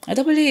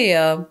तपाईँले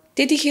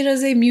त्यतिखेर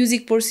चाहिँ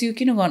म्युजिक पर्स्यु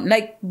किन गर्नु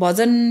लाइक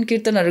भजन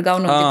कीर्तनहरू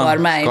गाउनुहुन्थ्यो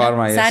घरमा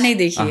होइन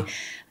सानैदेखि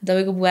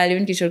तपाईँको बुवाले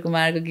पनि किशोर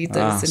कुमारको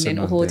गीतहरू सुन्दैन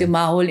हो त्यो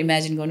माहौल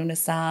इमेजिन गर्नु न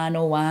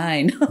सानो उहाँ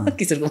होइन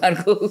किशोर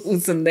कुमारको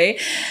सुन्दै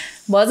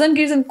भजन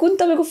कीर्तन कुन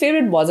तपाईँको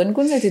फेभरेट भजन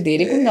कुन चाहिँ थियो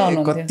धेरै कुन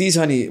गाउनुहुन्थ्यो कति छ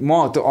नि म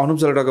त्यो अनुप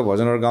जलडाको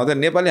भजनहरू गाउँथेँ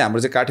नेपाली हाम्रो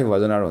चाहिँ काठे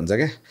भजनहरू हुन्छ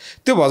क्या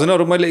त्यो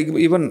भजनहरू मैले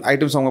इभन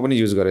आइटम सङमा पनि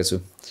युज गरेको छु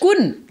कुन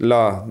ल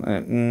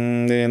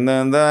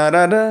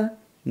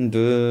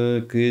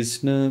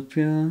कृष्ण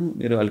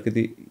मेरो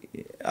अलिकति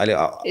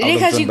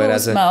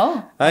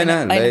होइन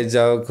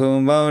लैजाऊ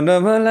खुम्बाउन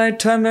मलाई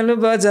ठमेलु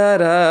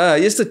बजार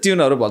यस्तो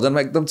ट्युनहरू भजनमा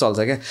एकदम चल्छ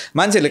क्या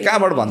मान्छेहरूले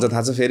कहाँबाट भन्छ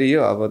थाहा छ फेरि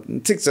यो अब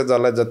ठिक छ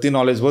जसलाई जति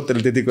नलेज भयो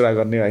त्यसले त्यति कुरा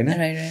गर्ने होइन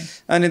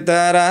अनि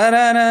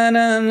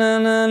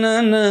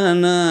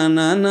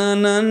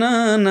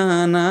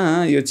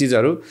यो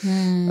चिजहरू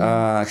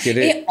के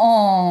अरे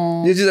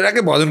यो चिजहरू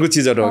एकै भजनको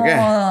चिजहरू हो क्या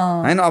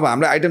होइन अब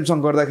हाम्रो आइटम सङ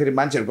गर्दाखेरि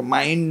मान्छेहरूको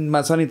माइन्डमा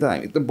छ नि त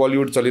हामी एकदम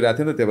बलिउड चलिरहेको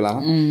थियो नि त त्यो बेलामा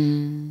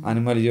अनि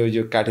मैले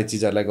यो काठे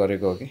चिजहरूलाई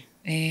गरेको हो कि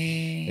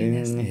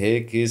हे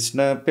कृष्ण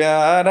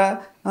प्यारा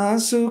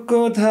आँसुको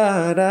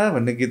धारा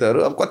भन्ने गीतहरू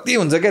अब कति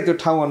हुन्छ क्या त्यो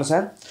ठाउँ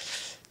अनुसार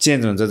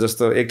चेन्ज हुन्छ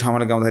जस्तो एक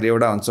ठाउँमा गाउँदाखेरि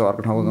एउटा हुन्छ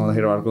अर्को ठाउँमा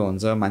गाउँदाखेरि अर्को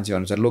हुन्छ मान्छे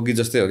अनुसार लोकगीत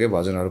जस्तै हो क्या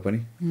भजनहरू पनि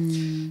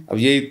अब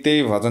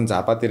त्यही भजन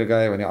झापातिर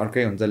गायो भने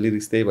अर्कै हुन्छ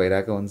लिरिक्स त्यही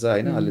भइरहेको हुन्छ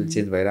होइन अलिअलि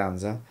चेन्ज भइरहेको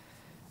हुन्छ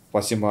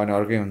पश्चिम भयो भने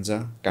अर्कै हुन्छ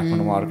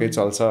काठमाडौँमा अर्कै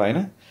चल्छ होइन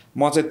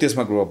म चाहिँ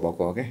त्यसमा ग्रो अप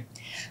भएको हो क्या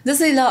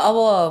जस्तै ल अब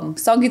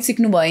सङ्गीत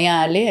सिक्नुभयो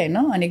यहाँहरूले होइन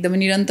अनि एकदमै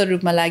निरन्तर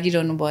रूपमा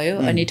लागिरहनु भयो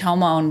अनि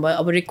ठाउँमा आउनुभयो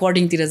अब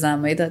रेकर्डिङतिर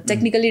जाऊँ है त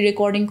टेक्निकली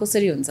रेकर्डिङ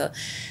कसरी हुन्छ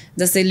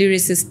जस्तै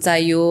लिरिसिस्ट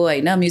चाहियो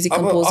होइन म्युजिक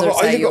कम्पोजर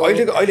चाहियो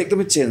अहिले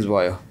एकदमै चेन्ज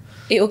भयो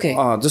ओके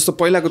जस्तो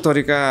पहिलाको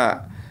तरिका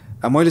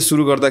मैले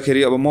सुरु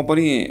गर्दाखेरि अब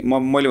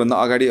मैले भन्दा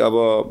अगाडि अब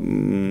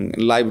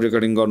लाइभ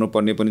रेकर्डिङ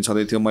गर्नुपर्ने पनि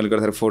छँदै थियो मैले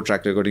गर्दाखेरि 4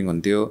 ट्र्याक रेकर्डिङ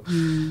हुन्थ्यो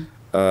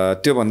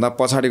त्योभन्दा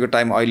पछाडिको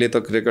टाइम अहिले त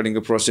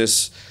रेकर्डिङको प्रोसेस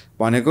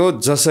भनेको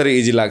जसरी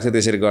इजी लाग्छ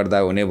त्यसरी गर्दा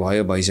हुने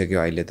भइसक्यो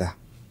अहिले त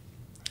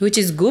which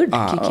is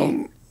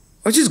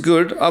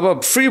good अब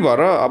फ्री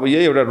भएर अब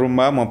यही एउटा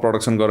रुममा म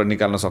प्रडक्सन गरेर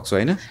निकाल्न सक्छु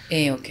होइन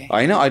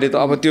होइन अहिले त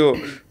अब त्यो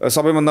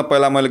सबैभन्दा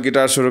पहिला मैले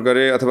गिटार सुरु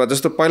गरेँ अथवा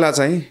जस्तो पहिला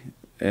चाहिँ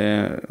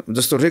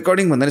जस्तो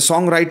रेकर्डिङ भन्दा नि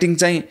सङ राइटिङ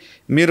चाहिँ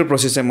मेरो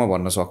प्रोसेस चाहिँ म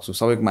भन्न सक्छु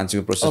सबैको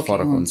मान्छेको प्रोसेस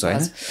फरक हुन्छ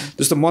होइन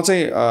जस्तो म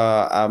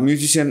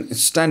चाहिँ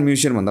स्ट्यान्ड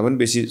म्युजिसियन भन्दा पनि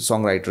बेसी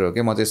सङ राइटर हो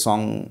क्या म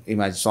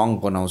चाहिँ सङ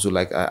बनाउँछु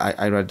like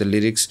I right the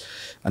lyrics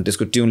अनि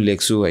त्यसको ट्युन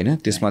लेख्छु होइन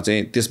त्यसमा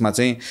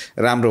चाहिँ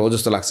राम्रो हो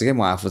जस्तो लाग्छ क्या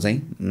म आफू चाहिँ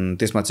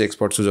त्यसमा चाहिँ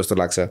एक्सपर्ट छु जस्तो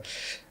लाग्छ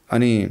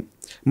अनि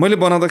मैले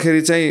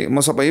बनाउँदाखेरि चाहिँ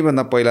म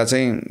सबैभन्दा पहिला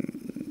चाहिँ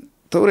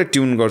थोरै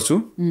ट्युन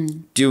गर्छु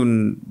ट्युन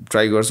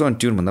ट्राई गर्छु अनि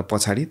ट्युनभन्दा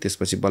पछाडि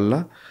त्यसपछि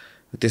बल्ल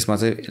त्यसमा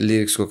चाहिँ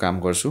लिरिक्सको काम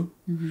गर्छु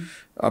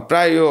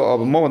प्राय यो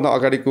अब मभन्दा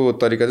अगाडिको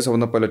तरिका चाहिँ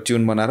सबभन्दा पहिला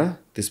ट्युन बनाएर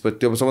त्यसपछि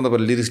त्यो सबभन्दा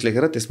पहिला लिरिक्स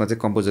लेखेर त्यसमा चाहिँ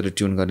कम्पोजरले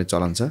ट्युन गर्ने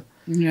चलन छ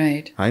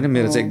होइन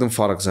मेरो चाहिँ एकदम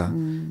फरक छ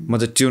म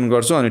चाहिँ ट्युन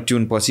गर्छु अनि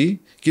ट्युन पछि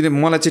किन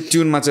मलाई चाहिँ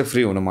ट्युनमा चाहिँ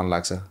फ्री हुन मन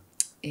लाग्छ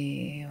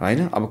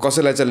होइन अब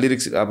कसैलाई चाहिँ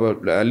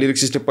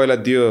लिरिक्सिस्टले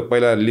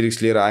पहिला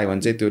लिरिक्स लिएर आयो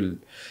भने चाहिँ त्यो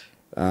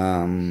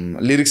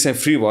लिरिक्स चाहिँ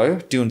फ्री भयो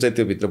ट्युन चाहिँ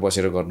त्यो भित्र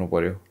बसेर गर्नु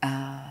पर्यो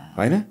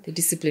होइन त्यो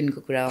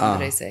डिसिप्लिनको कुरा हो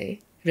रहेछ है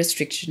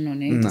रेस्ट्रिक्सन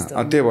हुने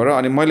त्यही भएर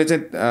अनि मैले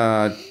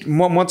चाहिँ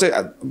म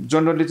चाहिँ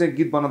जनरली चाहिँ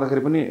गीत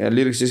बनाउँदाखेरि पनि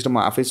लिरिक्स सिस्टम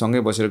आफै सँगै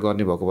बसेर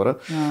गर्ने भएको भएर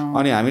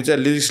अनि हामी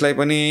चाहिँ लिरिक्सलाई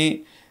पनि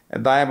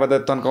दायाँ बायाँ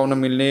तन्काउन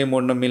मिल्ने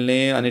मोड्न मिल्ने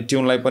अनि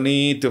ट्युनलाई पनि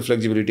त्यो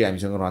फ्लेक्सिबिलिटी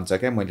हामीसँग रहन्छ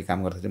क्या मैले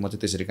काम गर्दाखेरि म चाहिँ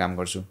त्यसरी काम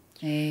गर्छु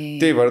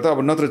त्यही भएर त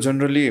अब नत्र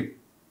जनरली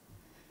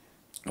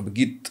अब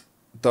गीत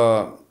त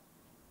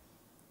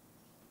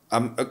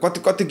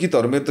कति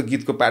गीतहरू मेरो त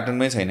गीतको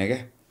प्याटर्नमै छैन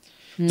क्या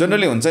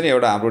जनरली हुन्छ नि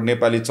एउटा हाम्रो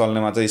नेपाली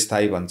चल्नेमा चाहिँ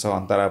स्थायी भन्छ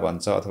अन्तरा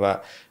भन्छ अथवा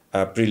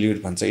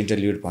प्रिल्युड भन्छ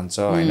इन्टरल्युड भन्छ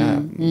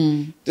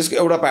होइन त्यसको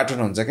एउटा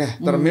प्याटर्न हुन्छ क्या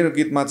तर मेरो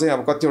गीतमा चाहिँ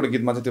अब कतिवटा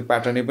गीतमा चाहिँ त्यो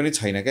प्याटर्नै पनि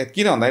छैन क्या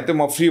किन भन्दाखेरि त्यो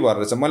म फ्री भएर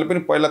रहेछ मैले पनि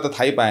पहिला त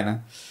थाहै पाएन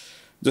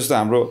जस्तो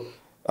हाम्रो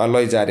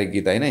लैजारे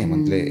गीत होइन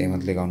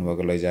हेमन्तले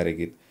गाउनुभएको लैजारे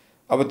गीत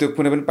अब त्यो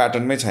कुनै पनि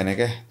प्याटर्नमै छैन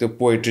क्या त्यो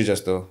पोएट्री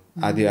जस्तो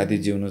आधी आधी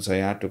जिउनु छ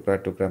यहाँ टुक्रा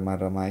टुक्रामा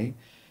रमाई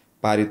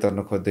पारी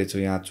तर्न खोज्दैछु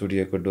यहाँ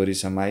चुडिएको डोरी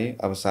समाई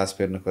अब सास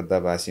फेर्न खोज्दा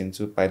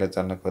भासिन्छु पाइला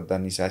चल्न खोज्दा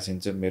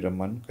निसासिन्छु मेरो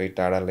मन कोही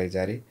टाढा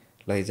लैजारे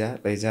लैजा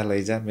लैजा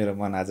लैजा मेरो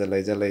मन आज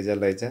लैजा लैजा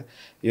लैजा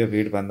यो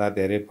भिडभन्दा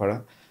धेरै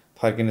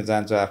फर्किन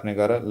चाहन्छु आफ्नै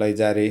घर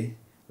लैजारे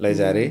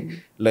लैजारे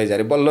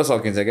लैजारे बल्ल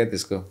सकिन्छ क्या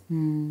त्यसको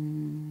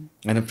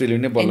होइन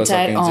प्रिल्युड नै बल्ल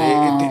सकिन्छ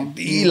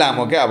यति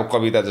लामो क्या अब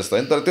कविता जस्तो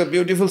होइन तर त्यो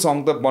ब्युटिफुल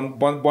सङ त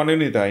बन्यो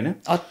नि त होइन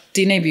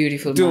अति नै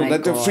ब्युटिफुल त्यो हुँदा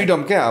त्यो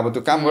फ्रिडम क्या अब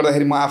त्यो काम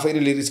गर्दाखेरि म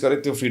आफैले लिरिक्स गरेँ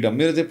त्यो फ्रिडम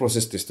मेरो चाहिँ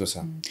प्रोसेस त्यस्तो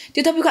छ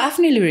त्यो तपाईँको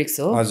आफ्नै लिरिक्स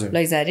हो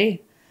लैजारे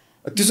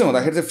त्यसो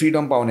हुँदाखेरि चाहिँ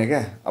फ्रिडम पाउने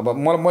क्या अब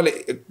मैले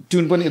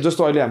ट्युन पनि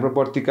जस्तो अहिले हाम्रो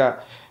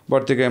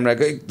वर्तिका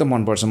एमराको एकदम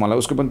मनपर्छ मलाई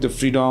उसको पनि त्यो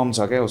फ्रिडम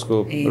छ क्या उसको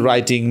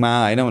राइटिङमा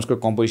होइन उसको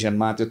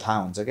कम्पोजिसनमा त्यो थाहा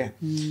हुन्छ क्या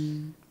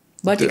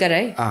वर्तिका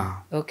राई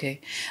ओके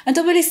अनि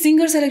तपाईँले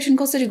सिङ्गर सेलेक्सन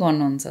कसरी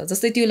गर्नुहुन्छ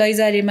जस्तै त्यो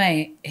लैजारेमा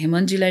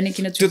हेमन्तजीलाई नै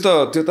किन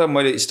त्यो त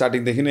मैले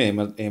स्टार्टिङदेखि नै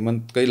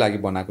हेमन्तकै लागि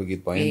बनाएको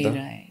गीत भयो नि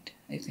त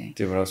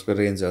त्यो भएर उसको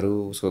रेन्जहरू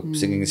उसको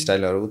सिङ्गिङ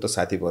स्टाइलहरू त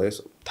साथी भयो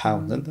थाहा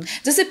हुन्छ नि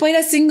त जस्तै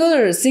पहिला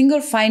सिङ्गर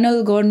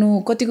फाइनल गर्नु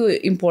कतिको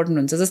इम्पोर्टेन्ट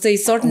हुन्छ जस्तै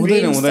सर्ट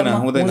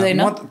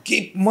हुँदैन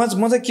म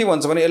चाहिँ के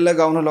भन्छ भने यसलाई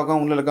गाउन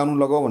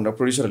लगाऊ भनेर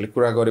प्रड्युसरहरूले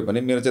कुरा गर्यो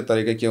भने मेरो चाहिँ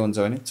तरिका के हुन्छ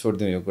भने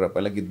छोडिदिउँ यो कुरा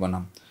पहिला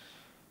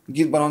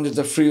गीत बनाउनु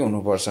चाहिँ फ्री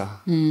हुनुपर्छ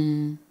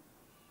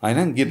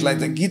होइन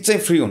गीत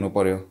चाहिँ फ्री हुनु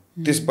पर्यो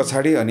त्यस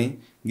पछाडि अनि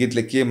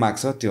गीतले के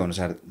माग्छ त्यो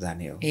अनुसार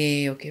जाने हो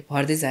ओके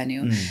भर्दै जाने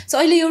हो सो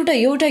अहिले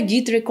एउटा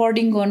गीत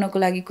रेकर्डिङ गर्नको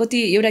लागि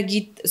कति एउटा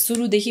गीत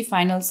सुरुदेखि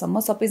फाइनलसम्म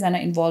सबैजना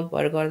इन्भल्भ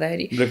भएर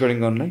गर्दाखेरि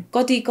रेकर्डिङ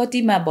गर्नलाई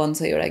कतिमा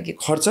बन्छ एउटा गीत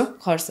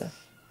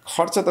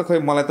खर्च त खोइ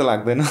मलाई त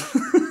लाग्दैन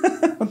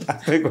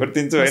आफै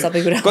गरिदिन्छु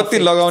है कति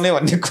लगाउने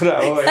भन्ने कुरा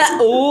हो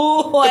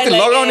कति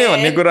लगाउने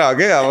भन्ने कुरा हो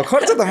क्या अब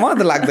खर्च त मलाई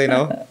त लाग्दैन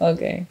हो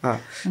ओके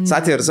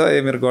साथीहरू छ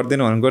मेरो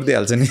गर्दैन भने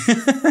गरिदिइहाल्छ नि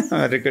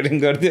रेकर्डिङ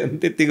गरिदियो भने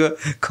त्यतिको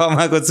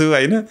कमाएको छु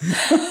होइन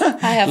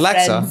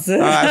लाग्छ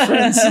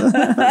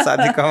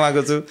साथी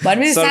कमाएको छु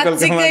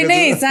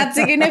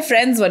साँच्चीकै नै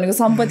फ्रेन्ड्स भनेको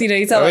सम्पत्ति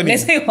रहेछ भन्ने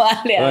चाहिँ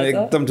उहाँले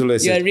एकदम ठुलो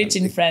रिच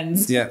इन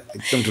फ्रेन्ड्स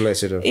एकदम ठुलो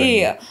एसेट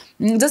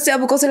जस्तै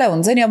अब कसैलाई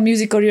हुन्छ नि अब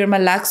म्युजिक करियरमा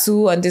लाग्छु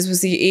अनि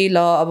त्यसपछि ल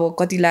अब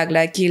कति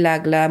लाग्ला के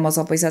लाग्ला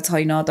मसँग पैसा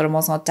छैन तर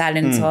मसँग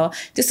ट्यालेन्ट छ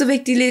त्यस्तो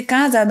व्यक्तिले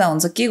कहाँ जाँदा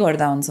हुन्छ के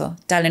गर्दा हुन्छ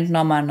ट्यालेन्ट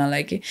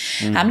नमार्नलाई कि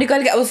हामीले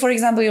कहिले अब फर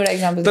इक्जाम्पल एउटा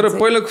इक्जाम्पल तर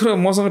पहिलो कुरो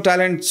मसँग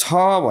ट्यालेन्ट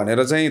छ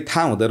भनेर चाहिँ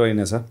थाहा हुँदो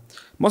रहेनछ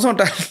मसँग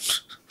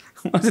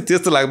ट्यालेन्ट मलाई चाहिँ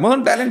त्यस्तो लाग्यो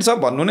मसँग ट्यालेन्ट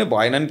छ भन्नु नै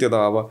भएन नि त्यो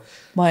त अब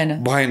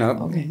भएन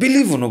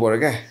बिलिभ हुनु पऱ्यो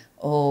क्या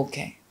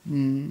ओके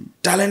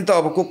ट्यालेन्ट त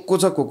अब को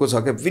छ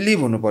क्या बिलिभ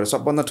हुनु पऱ्यो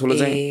सबभन्दा ठुलो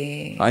चाहिँ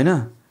होइन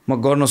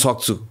म गर्न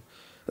सक्छु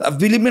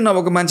बिलिभ नै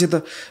नभएको मान्छे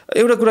त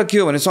एउटा कुरा के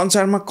हो भने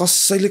संसारमा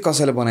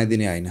कसैले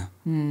बनाइदिने होइन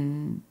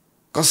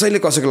कसैले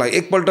कसैको लागि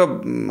एकपल्ट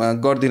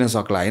गरिदिन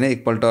सक्ला होइन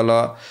एकपल्ट ल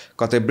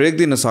कतै ब्रेक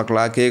दिन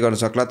सक्ला केही गर्न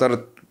सक्ला तर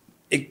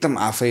एकदम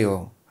आफै हो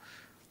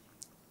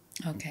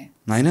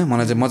होइन म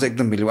चाहिँ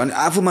एकदम बिलिभ अनि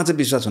आफूमा चाहिँ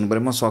विश्वास हुनु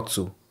पऱ्यो म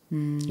सक्छु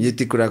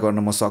यति कुरा गर्न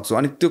म सक्छु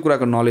अनि त्यो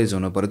कुराको नलेज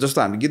हुनु पऱ्यो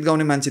जस्तो हामी गीत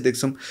गाउने मान्छे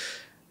देख्छौँ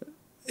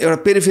एउटा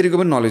पेरिफेरीको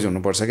पनि नलेज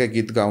हुनुपर्छ क्या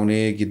गीत गाउने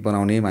गीत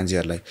बनाउने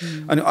मान्छेहरूलाई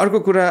अनि अर्को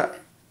कुरा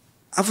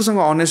आफूसँग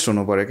अनेस्ट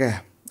हुनु पऱ्यो क्या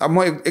अब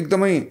म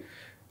एकदमै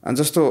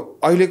जस्तो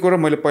अहिलेको र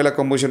मैले पहिला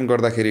कम्पोजिसन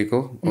गर्दाखेरिको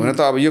हुन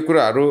त अब यो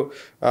कुराहरू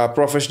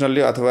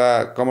प्रोफेसनल्ली अथवा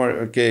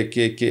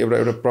के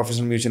एउटा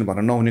प्रोफेसनल म्युजिसियन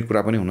भनेर नहुने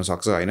कुरा पनि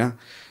हुनसक्छ होइन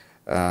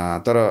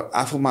तर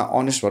आफूमा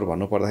अनेस्ट भएर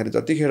भन्नुपर्दाखेरि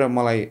जतिखेर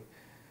मलाई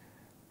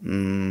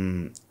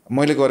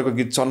मैले गरेको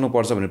गीत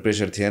चल्नुपर्छ भन्ने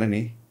प्रेसर थिएन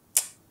नि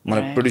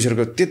मलाई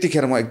प्रड्युसरको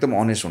त्यतिखेर म एकदम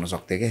अनेस्ट हुन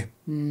सक्थेँ क्या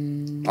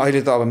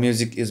अहिले त अब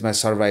म्युजिक इज माई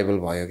सर्भाइभल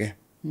भयो क्या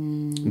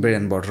ब्रेड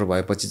एन्ड बटर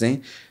भएपछि चाहिँ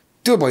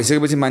त्यो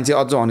भइसकेपछि मान्छे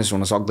अझ अनेस्ट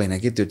हुन सक्दैन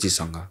कि त्यो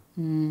चिजसँग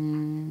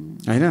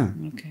होइन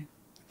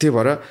त्यही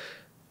भएर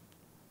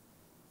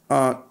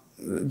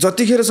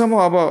जतिखेरसम्म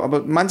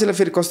अब मान्छेलाई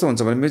फेरि कस्तो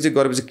हुन्छ भने म्युजिक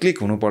गरेपछि क्लिक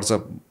हुनुपर्छ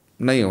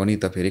नै हो नि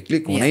त, फेरि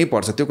क्लिक हुनै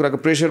पर्छ, त्यो कुराको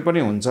प्रेसर पनि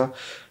हुन्छ।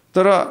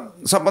 तर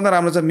सबभन्दा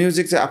राम्रो चाहिँ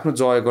म्युजिक चाहिँ आफ्नो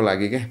जयको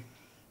लागि क्या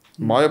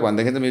भयो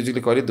भनेदेखि त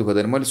म्युजिकले कहिले दुःख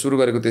दिएन। मैले सुरु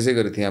गरेको त्यसै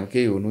गरी थिएँ, अब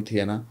केही हुनु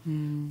थिएन,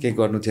 केही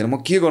गर्नु थिएन,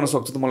 म के गर्न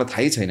सक्छु त मलाई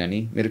थाहै छैन नि,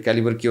 मेरो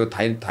क्यालिबर के हो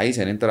थाहै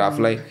छैन नि। तर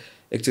आफूलाई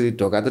एकचोटि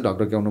ढोका त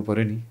ढकढक्याउनु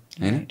पऱ्यो नि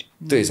होइन,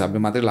 त्यो हिसाबले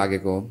मात्रै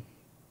लागेको हो।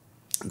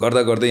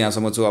 गर्दा गर्दै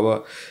यहाँसम्म छु।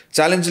 अब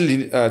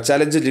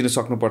च्यालेन्जेस लिनु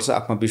सक्नुपर्छ,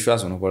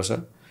 आत्मविश्वास हुनुपर्छ,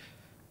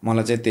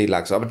 मलाई चाहिँ त्यही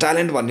लाग्छ। अब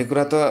ट्यालेन्ट भन्ने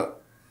कुरा त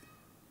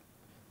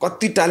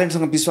कति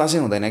ट्यालेन्टसँग विश्वासै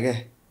हुँदैन क्या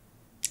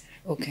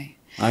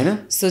ओके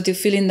होइन। सो त्यो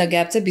फिल इन द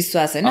ग्याप चाहिँ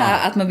विश्वास होइन,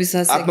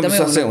 आत्मविश्वास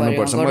चाहिँ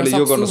हुनुपर्छ, मैले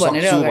यो गर्न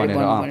सक्छु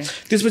भनेर।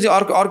 त्यसपछि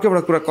अर्को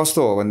एउटा कुरा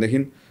कस्तो हो भनेदेखि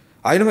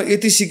होइन म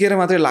यति सिकेर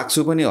मात्रै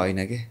लाग्छु पनि होइन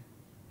कि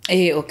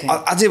ओके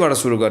अझैबाट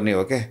सुरु गर्ने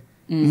हो क्या।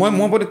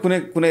 म पनि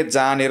कुनै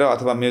जानेर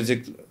अथवा म्युजिक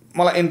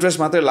मलाई इन्ट्रेस्ट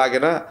मात्रै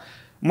लागेर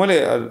मैले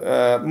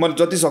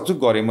जति सक्छु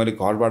गरेँ। मैले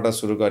घरबाट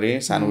सुरु गरेँ,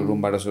 सानो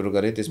रुमबाट सुरु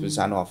गरेँ, त्यसपछि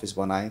सानो अफिस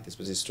बनाएँ,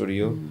 त्यसपछि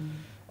स्टुडियो,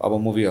 अब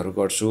मुभीहरू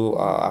गर्छु,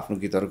 आफ्नो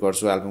गीतहरू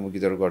गर्छु, एल्बमको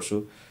गीतहरू गर्छु,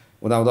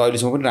 हुँदा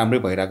अहिलेसम्म पनि राम्रै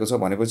भइरहेको छ।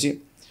 भनेपछि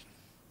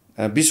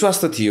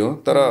विश्वास त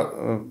थियो, तर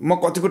म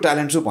कतिको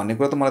ट्यालेन्ट छु भन्ने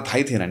कुरा त मलाई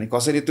थाहै थिएन नि।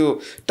 कसरी त्यो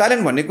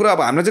ट्यालेन्ट भन्ने कुरा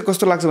अब हामीलाई चाहिँ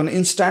कस्तो लाग्छ भने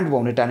इन्स्ट्यान्ट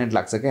भाउने ट्यालेन्ट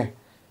लाग्छ क्या।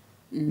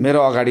 मेरो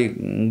अगाडि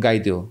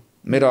गाइदियो,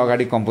 मेरो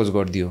अगाडि कम्पोज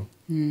गरिदियो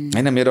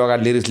होइन, मेरो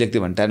अगाडि लिरिक्स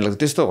लेख्दियो भन्ने ट्यालेन्ट लाग्छ,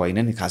 त्यस्तो होइन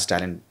नि। खास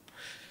ट्यालेन्ट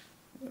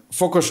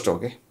फोकस्ड हो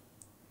क्या,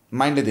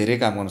 माइन्डले धेरै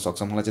काम गर्न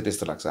सक्छ, मलाई चाहिँ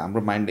त्यस्तो लाग्छ।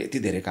 हाम्रो माइन्डले यति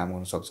धेरै काम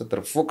गर्न सक्छ, तर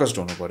फोकस्ड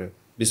हुनु पऱ्यो,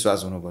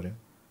 विश्वास हुनु पऱ्यो,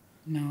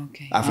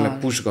 आफूलाई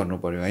पुश गर्नु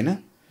पऱ्यो होइन।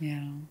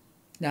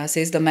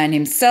 says the man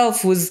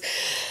himself who's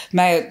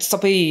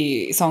सबै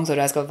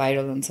सङ्ग्सहरू आजकल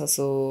भाइरल हुन्छ।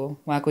 सो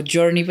उहाँको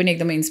जर्नी पनि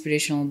एकदमै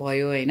इन्सपिरेसनल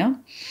भयो होइन।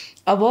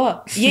 अब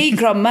यही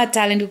क्रममा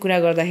ट्यालेन्टको कुरा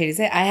गर्दाखेरि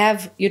चाहिँ आई हेभ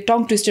यो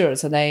टङ ट्विस्टरहरू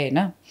छ दाइ होइन,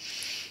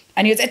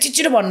 अनि यो चाहिँ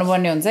छिटो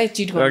भन्नुपर्ने हुन्छ है,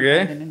 चिट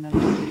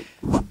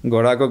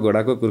घोडाको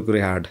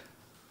कुरकुरे हाड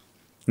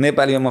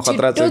नेपालीमा म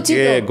खतरा छु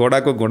के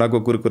घोडाको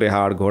कुरकुरे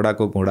हाड,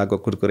 घोडाको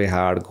कुरकुरे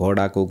हाड,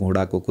 घोडाको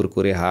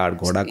कुरकुरे हाड,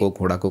 घोडाको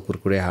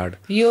कुरकुरे हाड।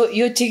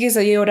 यो ठिकै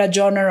छ, यो एउटा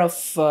जनर अफ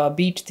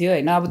बिट थियो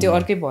होइन। अब त्यो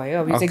अर्कै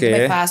भयो, अब यो चाहिँ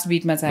एकदमै फास्ट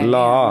बिटमा छ,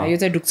 यो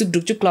चाहिँ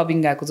ढुकचुक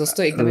क्लबिङ गएको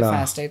जस्तो एकदमै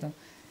फास्ट है त,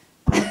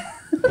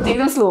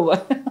 एकदम स्लो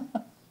भयो।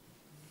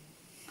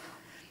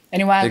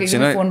 अनि उहाँको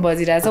एकदम फोन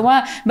बजिरहेछ।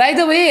 उहाँ by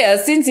the way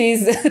since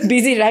is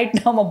busy right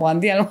now म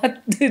भनिदिइहाल्नु, उहाँ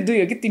 2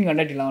 हो कि 3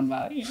 घन्टा ढिला आउनु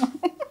भयो।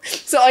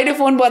 सो अहिले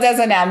फोन बजाएको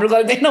छ भने हाम्रो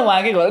गल्ती होइन,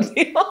 उहाँकै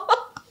गल्ती हो।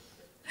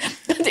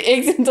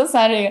 एकछिन त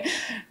साह्रै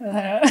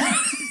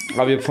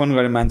अब यो फोन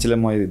गर्ने मान्छेलाई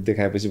म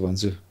देखाएपछि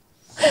भन्छु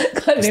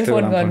कसले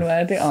फोन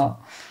गर्नुभएको थियो,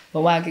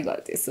 उहाँकै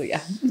गल्ती। सो या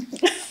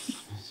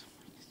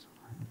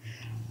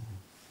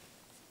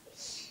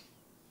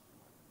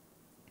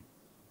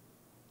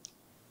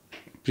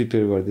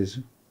प्रिपेयर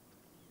गर्दैछु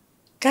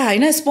कहाँ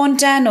होइन,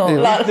 स्पोन्टान हो।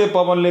 पित्ले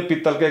पवनले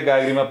पित्तलकै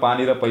गाग्रीमा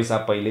पानी र पैसा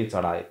पहिल्यै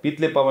चढाए,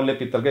 पित्ले पवनले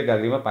पित्तलकै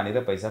गाग्रीमा पानी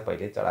र पैसा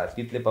पहिल्यै चढाए,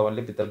 पित्ले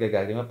पवनले पित्तलकै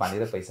गाग्रीमा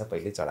पानी र पैसा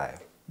पहिल्यै चढायो।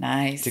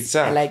 नाइस, ठिक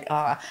छ। लाइक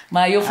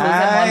मलाई यो फ्लो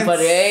मन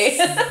पर्यो है।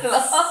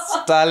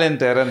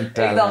 ट्यालेन्ट हेर नि,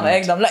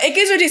 एकदम ल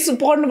एकैचोटि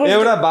पढ्नु पर्छ।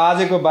 एउटा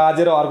बाजेको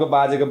बाजे र अर्को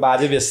बाजेको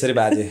बाजे बेसरी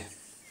बाजे,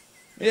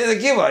 यो त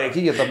के भयो कि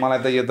यो त मलाई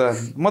त यो त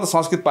म त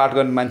संस्कृत पाठ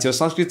गर्ने मान्छे हो,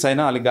 संस्कृत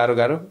छैन, अलिक गाह्रो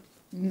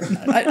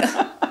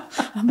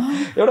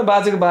एउटा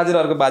बाजेको बाजे र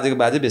अर्को बाजेको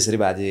बाजे बेसरी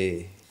बाजे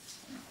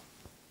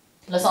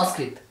ल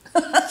संस्कृत।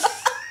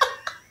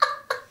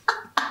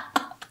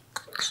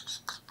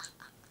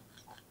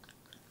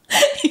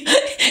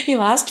 You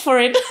asked for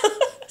it.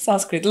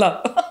 संस्कृत ल,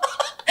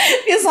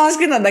 यो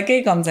संस्कृत भन्दा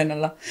केही कम छैन।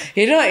 ल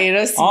हेर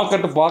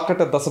अकट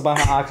बकट 10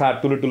 बाह आँखा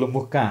ठुलो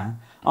मुख कहाँ,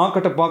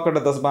 अकट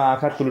बकट 10 बाह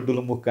आँखा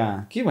ठुलो मुख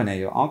कहाँ, के भने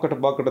यो अकट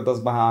बकट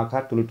 10 बाह आँखा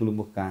ठुलो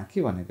मुख कहाँ,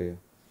 के भनेको यो,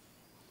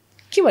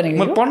 के भनेको?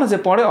 मैले पढ्न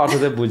चाहिँ पढ्यो, अर्थ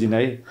चाहिँ बुझिनँ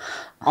है।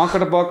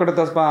 अकट बकट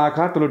 10 बाह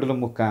आँखा ठुलो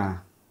मुख कहाँ,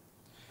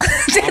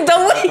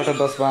 अकट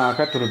 10 बाह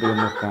आँखा ठुलो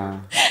मुख कहाँ,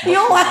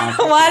 यो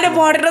उहाँले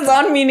पढेर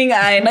झन् मिनिङ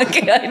आएन के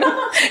होइन,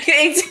 यो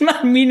एकछिनमा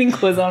मिनिङ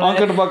खोजाउनु।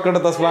 अकट बकट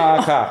 10 बाह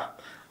आँखा,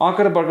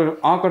 अकट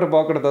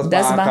बकट 10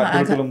 बाह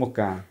आँखा ठुलो मुख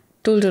कहाँ,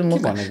 ठुल्ठुलो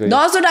मुख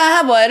 10वटा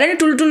आँखा भएर नि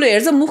ठुल्ठुलो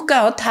हेर्छ, मुख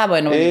कहाँ हो थाहा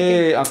भएन।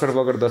 ए अकट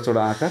बकट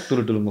 10वटा आँखा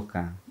ठुलो मुख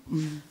कहाँ,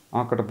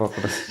 अकट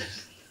बकट।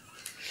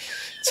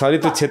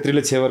 छरितो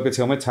छेत्रीले छेवरको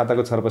छेउमै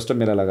छाताको छरपष्ट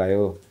मेला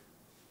लगायो,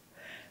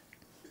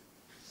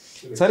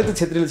 छरितो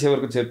छेत्रीले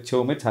छेवरको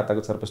छेउमै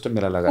छाताको छरपष्ट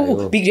मेला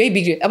लगायो।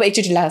 बिग्रे अब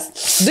एकचोटि लास्ट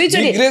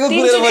दुईचोटि बिग्रेको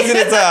कुरेर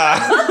बसिरहेछ।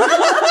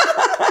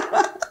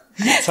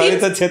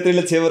 छरितो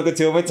छेत्रीले छेवरको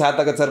छेउमै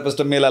छाताको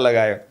छरपष्ट मेला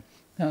लगायो।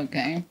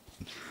 ओके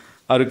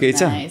अरु केही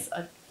छ?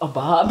 अब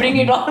ब्रिङ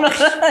इट अन,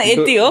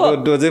 यति हो,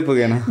 डोजै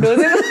पुगेन।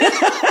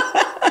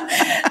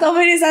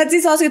 तपाईँले साँच्चै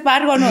संस्कृत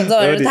पाठ गर्नुहुन्छ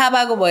भनेर थाहा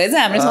पाएको भए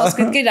चाहिँ हामीले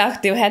संस्कृतकै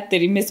राख्थ्यौँ,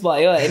 ह्यात्तेरी मिस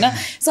भयो होइन।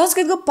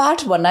 संस्कृतको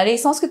पाठ भन्नाले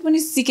संस्कृत पनि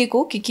सिकेको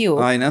के हो?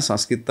 होइन,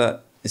 संस्कृत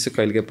त यसो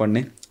कहिलेकै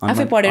पढ्ने,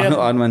 आफै पढेर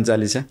हनुमान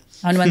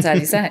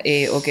चालिसा।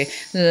 ए okay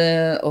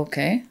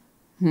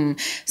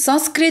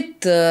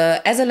Sanskrit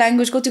as a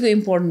language कतिको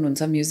इम्पोर्टेन्ट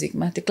हुन्छ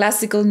म्युजिकमा त्यो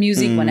क्लासिकल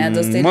म्युजिक भने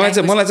जस्तै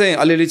मलाई चाहिँ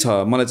अलिअलि छ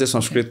मलाई चाहिँ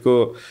संस्कृतको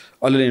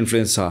अलिअलि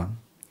इन्फ्लुएन्स छ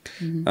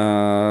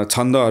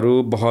छन्दहरू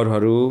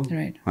बहरहरू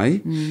है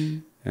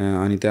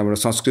अनि त्यहाँबाट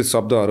संस्कृत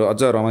शब्दहरू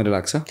अझ रमाइलो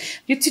लाग्छ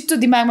यो छिट्टो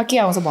दिमागमा के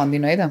आउँछ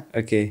भनिदिनु है त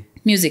ओके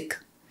म्युजिक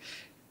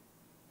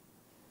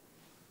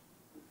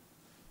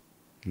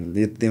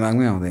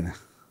दिमागमै आउँदैन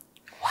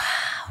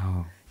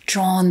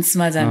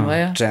ट्रान्समा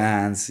जानुभयो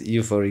ट्रान्स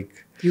युफोरिक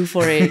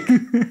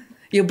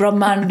यो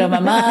ब्रह्माण्डमा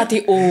माथि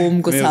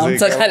ओमको साउन्ड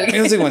छ खालको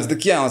म्युजिक भन्छ त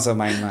के आउँछ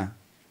माइन्डमा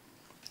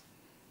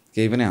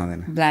केही पनि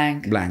आउँदैन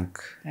ब्ल्याङ्क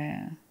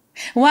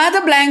उहाँ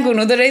त ब्ल्याङ्क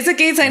हुनुहुँदो रहेछ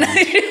केही छैन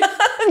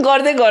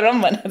गर्दै गरौँ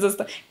भने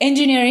जस्तो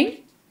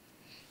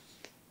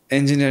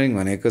इन्जिनियरिङ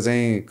भनेको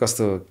चाहिँ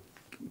कस्तो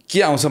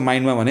के आउँछ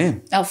माइन्डमा भने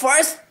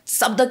फर्स्ट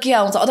शब्द के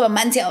आउँछ अथवा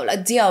मान्छे आउला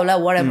जे आउला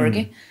वाट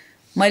के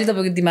मैले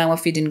तपाईँको दिमागमा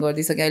फिट इन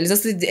गरिदिइसकेँ अहिले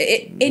जस्तै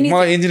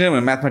मलाई इन्जिनियर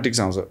भने म्याथमेटिक्स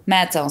आउँछ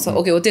म्याथ्स आउँछ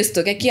ओके हो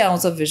त्यस्तो क्या के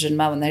आउँछ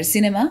भिजनमा भन्दाखेरि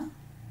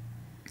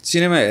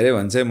सिनेमा हेऱ्यो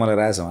भने चाहिँ मलाई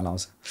राज हमाल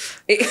आउँछ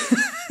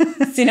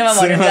सिनेमा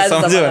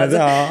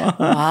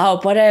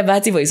पढाए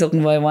बाँची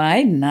भइसक्नु भयो उहाँ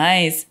है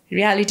नाइस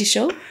रियालिटी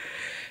सो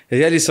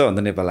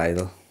भन्दा Nepal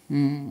idol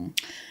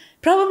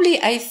probably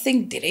I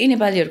think धेरै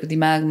नेपालीहरूको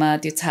दिमागमा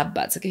त्यो छाप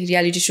भएको छ कि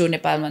रियालिटी सो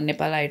नेपालमा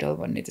नेपाल आइडल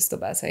भन्ने त्यस्तो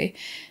भएको छ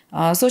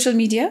है सोसियल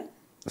मिडिया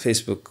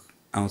फेसबुक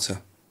आउँछ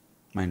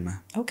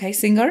माइन्डमा ओके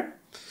सिङ्गर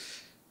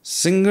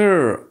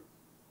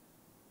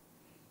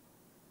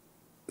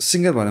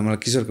भने मलाई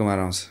किशोर कुमार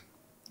आउँछ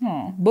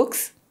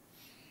बुक्स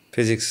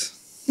फिजिक्स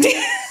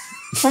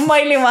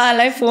मैले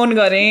उहाँलाई फोन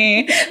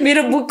गरेँ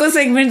मेरो बुकको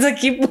सेगमेन्ट छ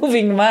किप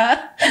मुभिङमा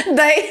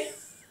दाइ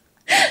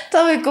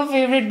तपाईँको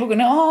फेभरेट बुक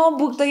भने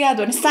बुक त याद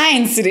भने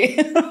साइन्स रे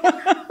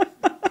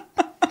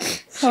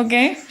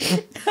ओके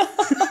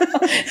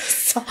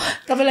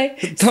तपाईँलाई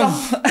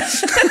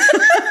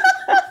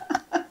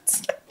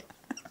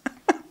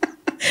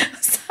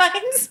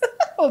साइन्स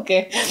ओके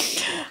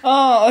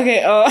ओके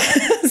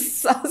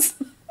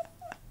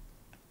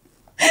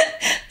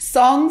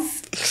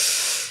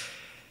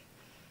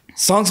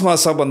सङ्ग्समा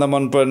सबभन्दा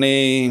मनपर्ने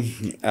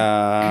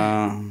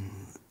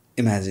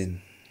imagine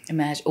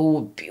oh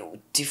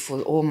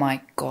beautiful oh my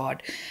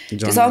God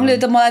त्यो सङ्गले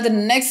त मलाई त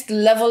नेक्स्ट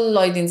लेभल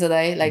लैदिन्छ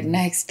दाइ लाइक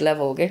नेक्स्ट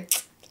लेभल के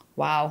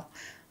वाउ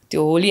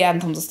त्यो होली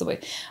एन्थम जस्तो भयो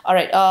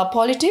अलराइट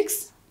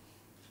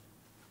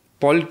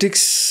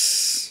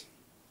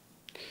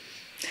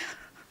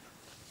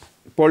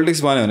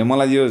पोलिटिक्स भन्यो भने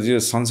मलाई यो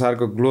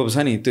संसारको ग्लोब छ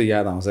नि त्यो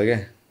याद आउँछ क्या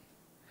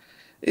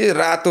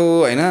रातो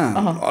होइन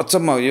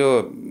अचम्म यो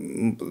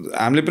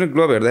हामीले पनि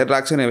ग्लोब हेर्दाखेरि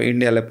लाग्छ नि अब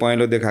इन्डियालाई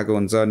पहेँलो देखाएको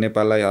हुन्छ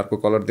नेपाललाई अर्को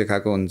कलर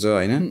देखाएको हुन्छ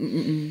होइन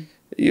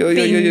यो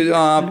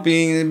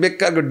पिङ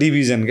बेकारको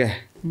डिभिजन क्या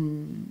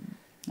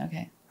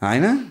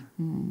होइन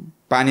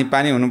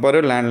पानी हुनु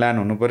पर्यो ल्यान्ड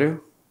हुनु पर्यो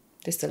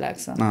त्यस्तो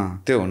लाग्छ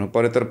त्यो हुनु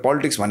पर्यो तर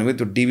पोलिटिक्स भनेको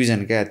त्यो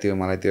डिभिजन क्या त्यो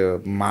मलाई त्यो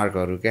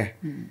मार्कहरू क्या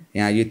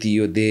यहाँ यति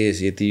यो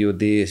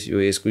देश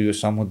यो यसको यो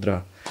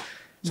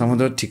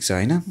समुद्र ठिक छ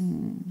होइन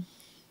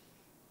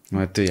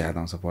मलाई त्यो याद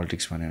आउँछ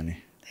पोलिटिक्स भन्यो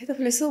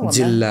भने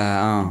जिल्ला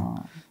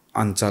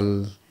अञ्चल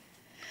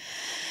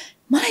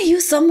मलाई यो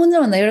समुद्र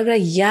भन्दा एउटा कुरा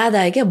याद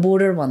आयो क्या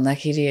बोर्डर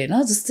भन्दाखेरि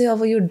होइन जस्तै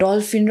अब यो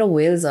डल्फिन र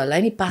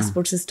व्हेल्सहरूलाई नि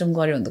पासपोर्ट सिस्टम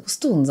गऱ्यो भने त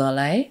कस्तो हुन्छ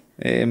होला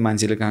है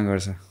मान्छेले कहाँ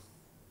गर्छ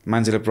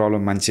मान्छेले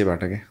प्रब्लम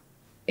मान्छेबाट क्या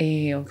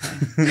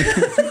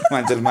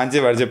ओके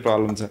मान्छेबाट चाहिँ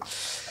प्रब्लम छ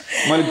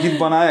मैले गीत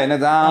बनाएँ होइन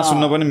जहाँ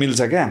सुन्न पनि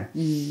मिल्छ क्या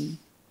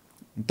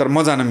तर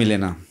म जान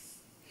मिलेन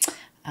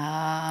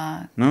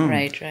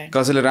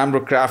कसैले राम्रो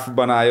क्राफ्ट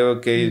बनायो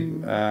केही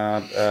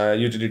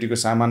युटिलिटीको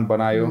सामान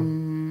बनायो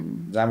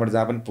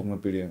जहाँ पनि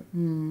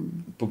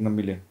पुग्न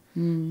मिल्यो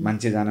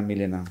मान्छे जान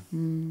मिलेन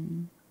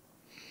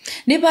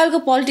नेपालको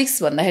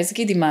पोलिटिक्स भन्दाखेरि चाहिँ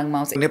के दिमागमा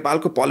आउँछ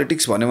नेपालको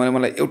पोलिटिक्स भन्यो भने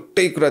मलाई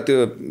एउटै कुरा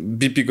त्यो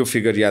बिपीको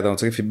फिगर याद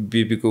आउँछ कि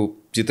बिपीको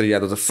चित्र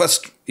याद आउँछ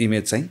फर्स्ट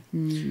इमेज चाहिँ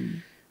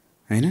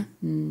होइन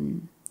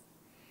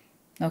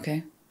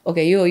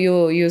ओके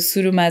यो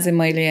सुरुमा चाहिँ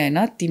मैले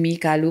होइन तिमी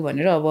कालु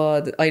भनेर अब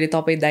अहिले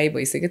तपाईँ दाइ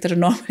भइसक्यो तर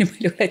नर्मली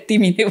मैले उसलाई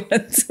तिमी नै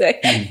भन्छु है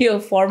यो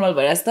फर्मल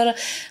भइरहेको छ तर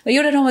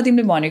एउटा ठाउँमा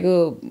तिमीले भनेको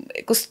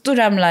कस्तो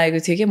राम्रो लागेको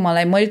थियो कि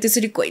मलाई मैले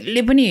त्यसरी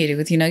कहिले पनि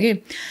हेरेको थिइनँ कि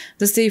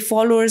जस्तै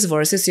फलोवर्स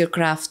भर्सेस यो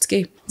क्राफ्ट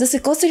के जस्तै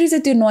कसरी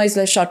चाहिँ त्यो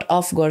नोइजलाई सट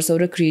अफ गर्छौ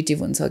र क्रिएटिभ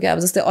हुन्छ क्या अब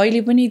जस्तै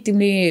अहिले पनि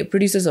तिमीले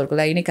प्रड्युसर्सहरूको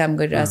लागि नै काम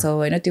गरिरहेछौ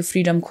होइन त्यो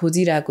फ्रिडम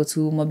खोजिरहेको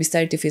छु म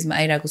बिस्तारै त्यो फेजमा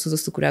आइरहेको छु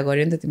जस्तो कुरा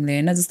गर्यो नि त तिमीले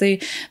होइन जस्तै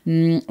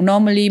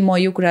नर्मली म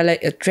यो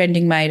कुरालाई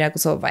ट्रेन्डिङमा आइरहेको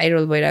छ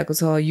भाइरल भइरहेको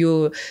छ यो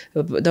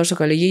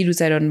दर्शकहरूले यही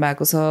रुचाइरहनु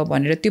भएको छ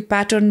भनेर त्यो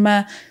प्याटर्नमा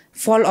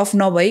फल अफ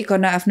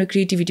नभइकन आफ्नो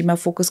क्रिएटिभिटीमा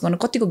फोकस गर्न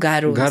कतिको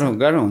गाह्रो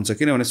हुन्छ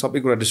किनभने सबै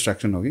कुरा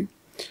डिस्ट्र्याक्सन हो कि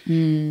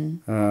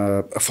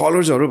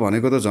फलोवर्सहरू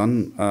भनेको त झन्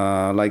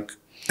लाइक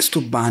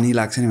यस्तो बानी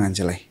लाग्छ नि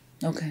मान्छेलाई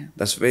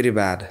द्याट्स भेरी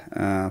ब्याड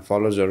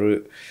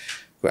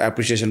फलोवर्सहरूको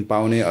एप्रिसिएसन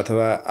पाउने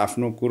अथवा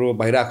आफ्नो कुरो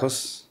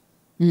भइराखोस्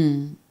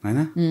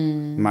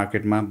होइन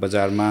मार्केटमा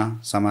बजारमा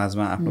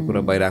समाजमा आफ्नो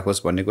कुरो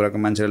भइराखोस् भन्ने कुराको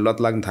मान्छेलाई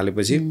लत लाग्न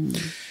थालेपछि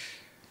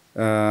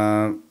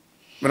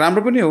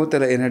राम्रो पनि हो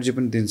त्यसलाई एनर्जी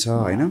पनि दिन्छ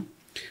होइन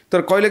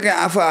तर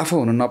कहिलेकाहीँ आफू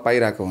हुन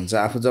नपाइरहेको हुन्छ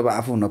आफू जब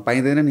आफू हुन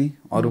पाइँदैन नि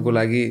अरूको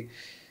लागि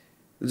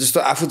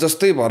जस्तो आफू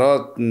जस्तै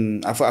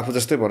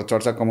भएर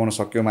चर्चा कमाउन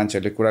सक्यो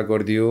मान्छेहरूले कुरा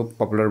गरिदियो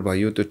पपुलर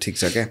भयो त्यो ठिक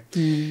छ क्या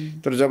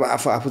तर जब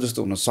आफू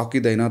जस्तो हुन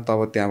सकिँदैन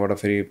तब त्यहाँबाट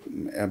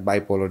फेरि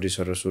बाइपोलर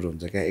डिसअर्डर सुरु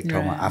हुन्छ क्या एक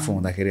ठाउँमा आफू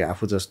हुँदाखेरि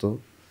आफू जस्तो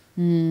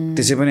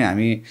त्यसै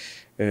पनि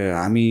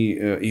हामी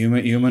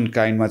ह्युमन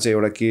काइन्डमा चाहिँ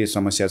एउटा के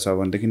समस्या छ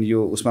भनेदेखि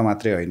यो उसमा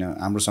मात्रै होइन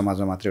हाम्रो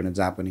समाजमा मात्रै होइन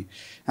जहाँ पनि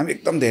हामी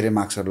एकदम धेरै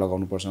मार्क्सहरू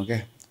लगाउनु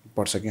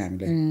पर्छ क्या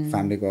हामीलाई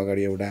फ्यामिलीको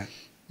अगाडि एउटा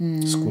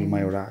स्कुलमा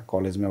एउटा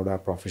कलेजमा एउटा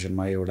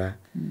प्रोफेसनमा एउटा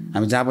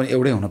हामी जहाँ पनि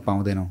एउटै हुन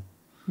पाउँदैनौँ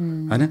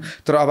होइन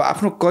तर अब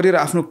आफ्नो करियर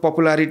आफ्नो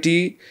पपुलारिटी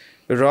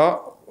र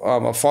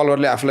अब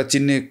फलोअरले आफूलाई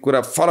चिन्ने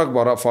कुरा फरक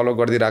भएर फलो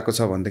गरिदिरहेको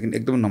छ भनेदेखि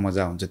एकदम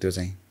नमजा हुन्छ त्यो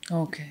चाहिँ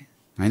ओके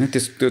होइन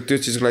त्यो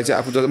चिजको लागि चाहिँ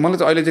आफू मलाई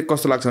चाहिँ अहिले चाहिँ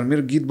कस्तो लाग्छ भने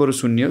मेरो गीत बरु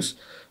सुन्नियोस्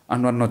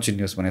अनुहार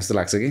नचिन्नियोस् भने जस्तो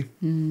लाग्छ कि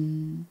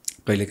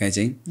कहिलेकाहीँ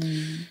चाहिँ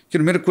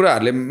किन मेरो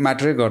कुराहरूले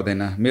म्याटरै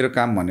गर्दैन मेरो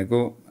काम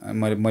भनेको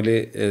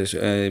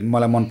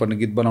मलाई मनपर्ने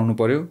गीत बनाउनु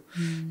पर्यो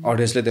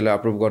अडियन्सले त्यसलाई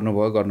अप्रुभ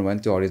गर्नुभयो भने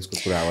त्यो अडियन्सको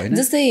कुरा हो होइन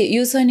जस्तै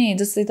यो छ नि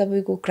जस्तै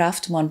तपाईँको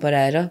क्राफ्ट मन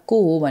पराएर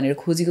को हो भनेर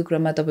खोजेको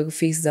क्रममा तपाईँको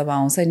फेस जब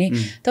आउँछ नि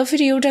तब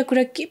फेरि एउटा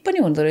कुरा के पनि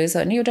हुँदो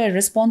रहेछ नि एउटा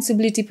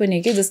रेस्पोन्सिबिलिटी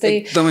पनि के जस्तै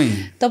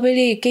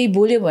तपाईँले केही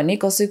बोल्यो भने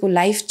कसैको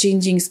लाइफ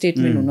चेन्जिङ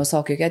स्टेटमेन्ट हुन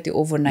सक्यो क्या त्यो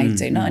ओभरनाइट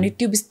चाहिँ अनि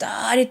त्यो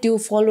बिस्तारै त्यो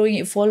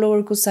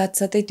फलोवरको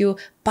साथसाथै त्यो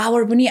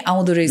पावर पनि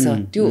आउँदो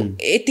रहेछ त्यो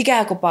यतिकै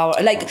आएको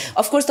पावर लाइक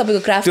अफकोर्स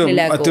तपाईँको क्राफ्टले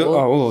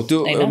ल्याएको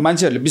त्यो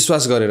मान्छेहरूले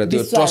विश्वास गरेर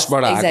त्यो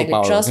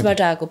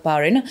ट्रस्टबाट आएको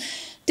पावर होइन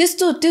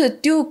त्यस्तो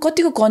त्यो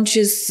कतिको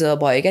कन्सियस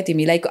भयो क्या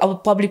तिमी लाइक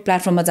अब पब्लिक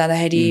प्लेटफर्ममा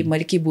जाँदाखेरि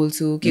मैले के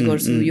बोल्छु के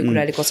गर्छु यो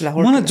कुराले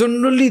कसैलाई मलाई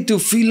जनरली त्यो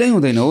फिलै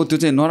हुँदैन हो त्यो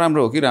चाहिँ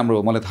नराम्रो हो कि राम्रो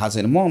हो मलाई थाहा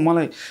छैन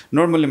मलाई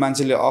नर्मल्ली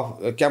मान्छेले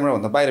अफ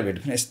क्यामेराभन्दा बाहिर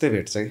भेट्यो भने यस्तै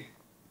भेट्छ कि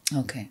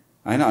ओके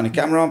होइन अनि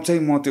क्यामेरामा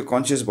चाहिँ म त्यो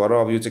कन्सियस भएर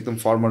अब यो चाहिँ एकदम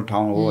फर्मल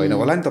ठाउँ हो होइन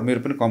होला नि त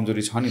मेरो पनि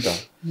कमजोरी छ नि त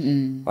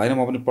होइन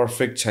म पनि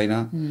पर्फेक्ट छैन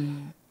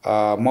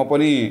म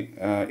पनि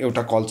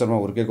एउटा कल्चरमा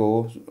हुर्केको हो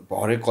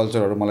हरेक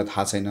कल्चरहरू मलाई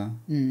थाहा छैन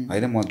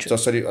होइन म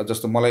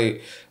जस्तो मलाई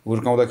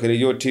हुर्काउँदाखेरि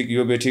यो ठिक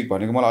यो बेठिक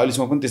भनेको मलाई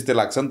अहिलेसम्म पनि त्यस्तै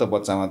लाग्छ नि त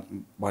बच्चामा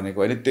भनेको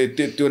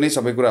होइन त्यो नै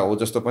सबै कुरा हो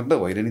जस्तो पनि त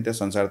होइन नि त्यो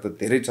संसार त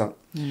धेरै छ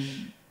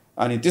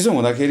अनि त्यसो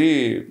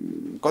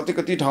हुँदाखेरि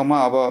कति ठाउँमा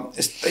अब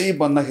यस्तै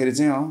बन्दाखेरि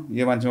चाहिँ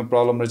यो मान्छेमा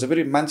प्रब्लम रहेछ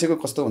फेरि मान्छेको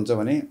कस्तो हुन्छ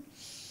भने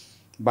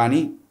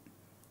बानी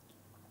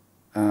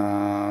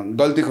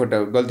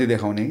गल्ती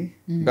देखाउने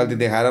गल्ती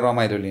देखाएर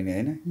रमाइलो लिने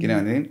होइन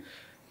किनभने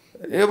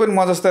यो पनि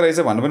म जस्तो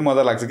रहेछ भन्नु पनि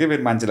मजा लाग्छ कि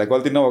फेरि मान्छेलाई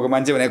गल्ती नभएको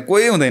मान्छे भने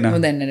कोही हुँदैन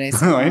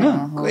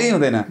होइन कोही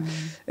हुँदैन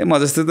म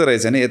जस्तो त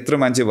रहेछ नि यत्रो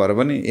मान्छे भएर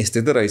पनि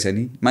यस्तै त रहेछ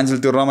नि मान्छेले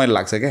त्यो रमाइलो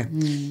लाग्छ क्या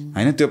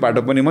होइन त्यो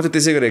पाटो पनि म चाहिँ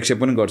त्यसै गरी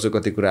एक्सेप्ट पनि गर्छु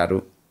कति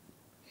कुराहरू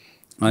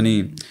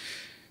अनि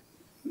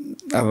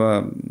अब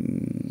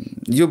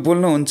यो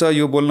बोल्नु हुन्छ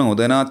यो बोल्नु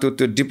हुँदैन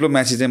त्यो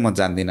डिप्लोमेसी चाहिँ म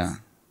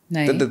जान्दिनँ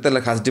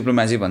त्यसलाई खास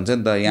डिप्लोमेसी भन्छ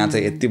नि त यहाँ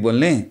चाहिँ यति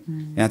बोल्ने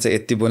यहाँ चाहिँ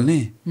यति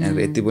बोल्ने यहाँ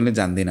यति बोल्ने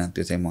जान्दिनँ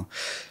त्यो चाहिँ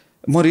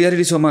म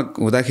रियालिटी सोमा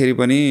हुँदाखेरि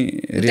पनि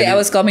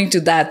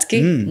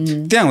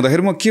त्यहाँ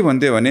हुँदाखेरि म के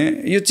भन्थेँ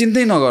भने यो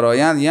चिन्तै नगर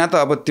यहाँ त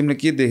अब तिमीले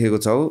के देखेको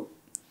छौ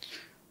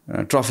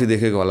ट्रफी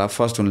देखेको होला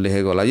फर्स्ट हुन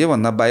लेखेको होला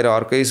योभन्दा बाहिर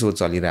अर्कै सो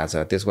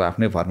चलिरहेछ त्यसको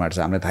आफ्नै फर्मेट छ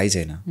हामीलाई थाहै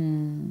छैन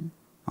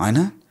होइन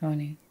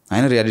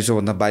रियालिटी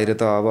सोभन्दा बाहिर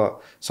त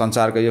अब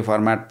संसारको यो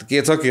फर्मेट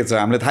के छ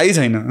हामीलाई थाहै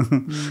छैन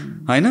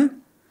होइन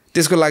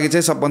त्यसको लागि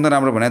चाहिँ सबभन्दा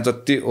राम्रो भने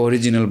जति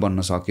ओरिजिनल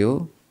बन्न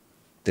सक्यो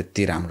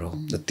त्यति राम्रो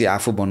जति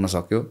आफू बन्न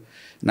सक्यो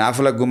न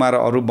आफूलाई गुमाएर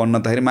अरू बन्न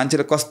तखेरि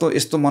मान्छेले कस्तो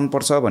यस्तो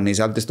मनपर्छ भन्ने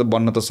हिसाबले त्यस्तो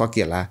बन्न त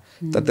सकिएला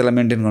तर त्यसलाई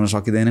मेन्टेन गर्न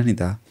सकिँदैन नि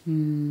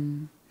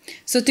त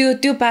सो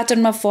त्यो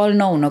प्याटर्नमा फल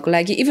नहुनको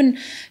लागि इभन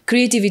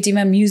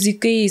क्रिएटिभिटीमा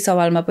म्युजिककै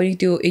सवालमा पनि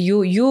त्यो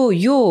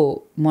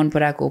यो मन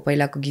पराएको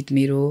पहिलाको गीत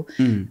मेरो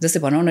जस्तै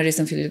भनौँ न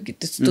रेशम फिल्म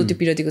गीत त्यो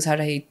पिरतीको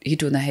सारा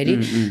हिट हुँदाखेरि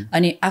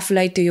अनि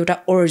आफूलाई त्यो एउटा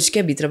अर्ज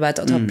क्या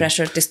भित्रबाट अथवा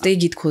प्रेसर त्यस्तै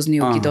गीत खोज्ने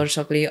हो कि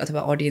दर्शकले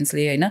अथवा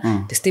अडियन्सले होइन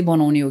त्यस्तै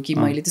बनाउने हो कि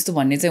मैले त्यस्तो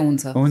भन्ने चाहिँ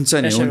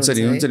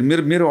हुन्छ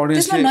नि मेरो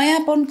अडियन्सले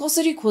नयाँपन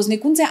कसरी खोज्ने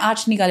कुन चाहिँ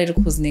आर्ट निकालेर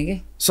खोज्ने के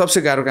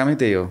सबसे गाह्रो कामै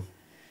त्यही हो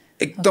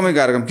एकदमै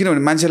गाह्रो काम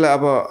किनभने मान्छेलाई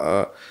अब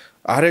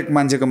हरेक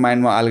मान्छेको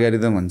माइन्डमा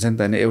अल्गोरिदम हुन्छ नि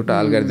त होइन एउटा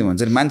अल्गोरिदम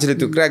हुन्छ नि मान्छेले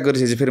त्यो क्र्याक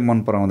गरिसकेपछि फेरि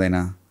मन पराउँदैन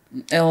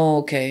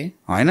ओके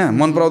होइन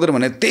मन पराउँदैन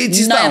भने त्यही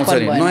चिज त आउँछ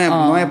नि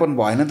नयाँपन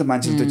भएन त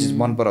मान्छेले त्यो चिज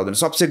मन पराउँदैन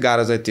सबसे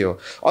गाह्रो चाहिँ त्यो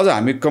हो अझ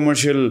हामी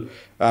कमर्सियल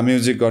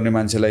म्युजिक गर्ने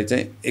मान्छेलाई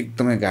चाहिँ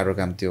एकदमै गाह्रो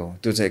काम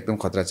त्यो चाहिँ एकदम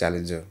खतरा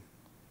च्यालेन्ज हो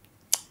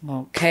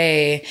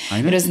ओके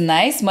इट वाज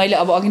नाइस मैले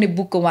अब अघि नै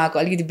बुकको उहाँको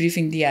अलिकति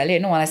ब्रिफिङ दिइहालेँ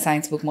होइन उहाँलाई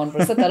साइन्स बुक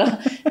मनपर्छ तर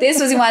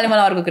त्यसपछि उहाँले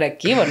मलाई अर्को कुरा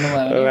के भन्नुभयो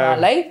भने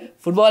उहाँलाई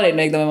फुटबल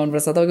हेर्न एकदमै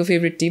मनपर्छ तपाईँको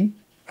फेभरेट टिम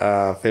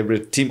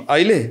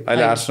अहिले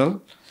Arsenal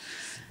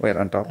where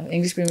on top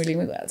English premier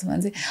लिगमै गएको छ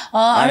मान्छे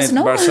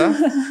आर्सेनल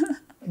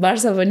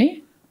बार्सा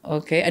पनि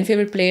ओके अनि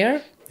फेभरेट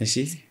प्लेयर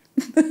मेसी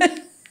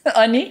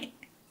अनि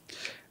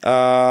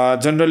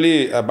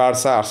जनरली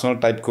बार्सा आर्सेनल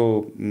टाइपको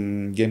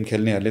गेम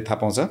खेल्नेहरूले थाहा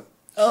पाउँछ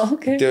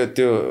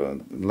त्यो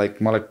लाइक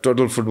मलाई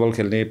टोटल फुटबल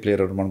खेल्ने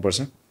प्लेयरहरू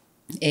मनपर्छ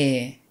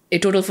ए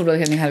टोटल फुटबल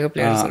खेल्ने खालको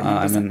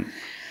प्लेयर्सहरू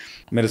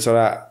मेरो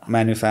छोरा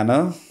म्यान्यु फ्यान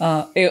हो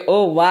ए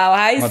ओ वाउ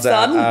हाई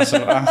सन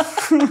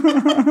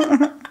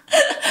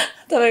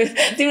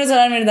तिम्रो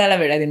छोरा मेरो दादालाई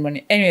भेटाइदिनु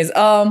पर्ने एनिवेज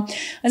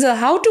अच्छा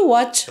हाउ टु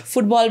वाच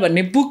फुटबल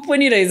भन्ने बुक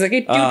पनि रहेछ कि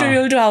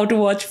tutorial to how to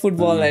watch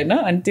football होइन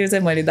अनि त्यो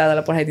चाहिँ मैले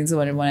दादालाई पठाइदिन्छु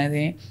भनेर बनाएको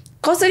थिएँ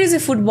कसरी चाहिँ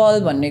फुटबल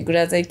भन्ने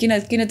कुरा चाहिँ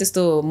किन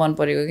त्यस्तो मन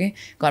परेको कि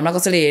घरमा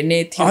कसैले हेर्ने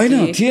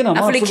थियो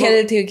आफूले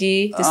खेल्थ्यो कि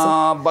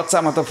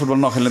बच्चामा त फुटबल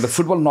नखेल्ने त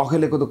फुटबल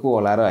नखेलेको त को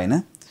होला र होइन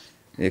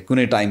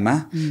कुनै टाइममा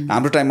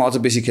हाम्रो टाइममा अझ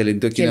बेसी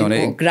खेलिन्थ्यो किनभने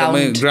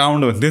एकदमै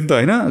ग्राउन्ड हुन्थ्यो नि त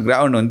होइन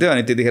ग्राउन्ड हुन्थ्यो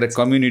अनि त्यतिखेर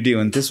कम्युनिटी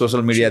हुन्थ्यो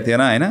सोसल मिडिया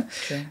थिएन होइन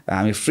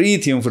हामी फ्री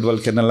थियौँ फुटबल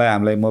खेल्नलाई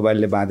हामीलाई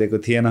मोबाइलले बाँधेको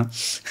थिएन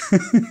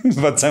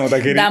बच्चा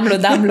हुँदाखेरि दाम्रो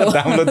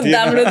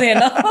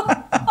थिएन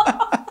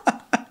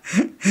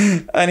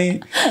अनि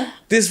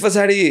त्यस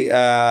पछाडि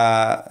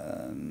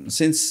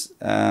सिन्स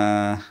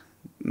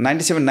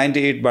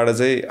 97-98बाट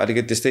चाहिँ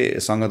अलिकति त्यस्तै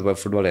सङ्गत भयो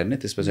फुटबल हेर्ने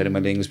त्यस पछाडि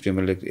मैले इङ्ग्लिस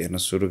प्रिमियर लिग हेर्न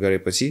सुरु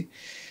गरेपछि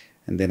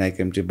and then I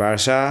came to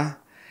Barca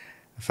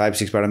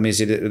 5-6बाट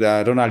Messi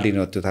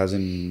Ronaldinho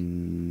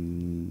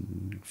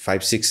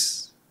 2005-06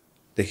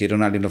 देखि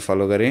रोनाल्डिनो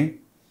फलो गरेँ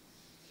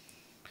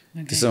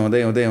त्यसो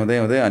हुँदै हुँदै हुँदै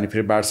हुँदै अनि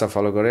फेरि बार्सा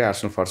फलो गरेँ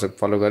आर्सेनल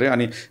फलो गरेँ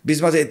अनि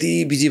बिचमा चाहिँ यति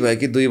बिजी भयो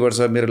कि 2 वर्ष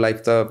मेरो लाइफ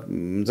त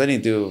हुन्छ नि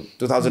त्यो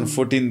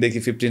 2014 देखि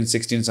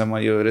 15-16 सम्म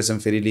यो रेशम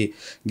फेरिली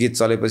गीत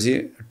चलेपछि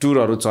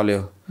टुरहरू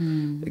चल्यो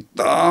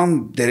एकदम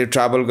धेरै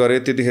ट्राभल गरेँ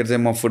त्यतिखेर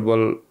चाहिँ म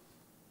फुटबल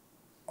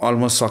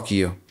अलमोस्ट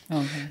सकियो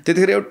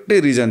त्यतिखेर एउटै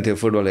रिजन थियो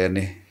फुटबल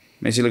हेर्ने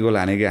मेसीले गोल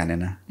हाने कि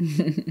हानेन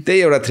त्यही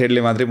एउटा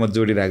थ्रेडले मात्रै म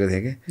जोडिरहेको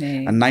थिएँ कि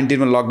अनि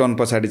 19मा लकडाउन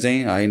पछाडि चाहिँ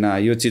होइन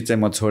यो चिज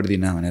चाहिँ म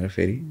छोड्दिनँ भनेर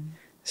फेरि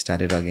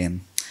स्टार्टेड अगेन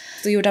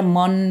त्यो एउटा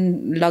मन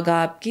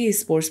लगाव कि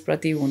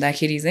स्पोर्ट्सप्रति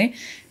हुँदाखेरि चाहिँ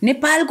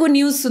नेपालको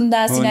न्युज सुन्दा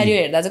सिनारियो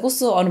हेर्दा चाहिँ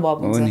कस्तो अनुभव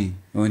हुन्छ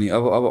हो नि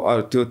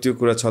अब त्यो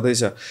कुरा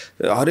छँदैछ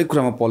हरेक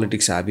कुरामा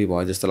पोलिटिक्स हाबी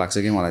भयो जस्तो लाग्छ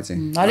कि मलाई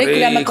चाहिँ हरेक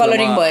कुरामा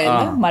कलरिङ भयो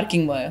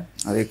मार्किङ भयो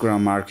हरेक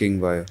कुरामा मार्किङ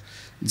भयो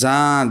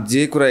जहाँ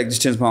जे कुरा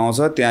एक्जिस्टेन्समा आउँछ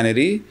त्यहाँनिर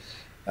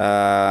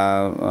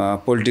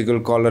पोलिटिकल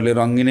कलरले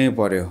रङ्गिनै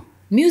पर्यो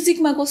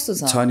म्युजिकमा कस्तो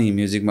छ नि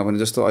म्युजिकमा पनि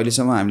जस्तो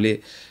अहिलेसम्म हामीले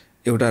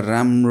एउटा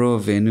राम्रो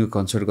भेन्यू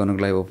कन्सर्ट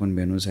गर्नको लागि ओपन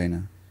भेन्यू छैन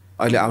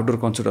अहिले आउटडोर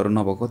कन्सर्टहरू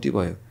नभएको कति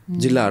भयो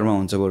जिल्लाहरूमा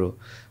हुन्छ बरु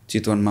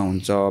चितवनमा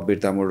हुन्छ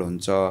बिर्तामोड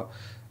हुन्छ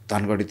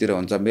धनगढीतिर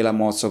हुन्छ मेला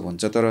महोत्सव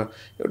हुन्छ तर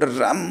एउटा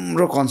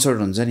राम्रो कन्सर्ट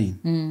हुन्छ नि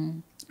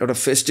एउटा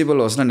फेस्टिभल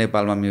होस् न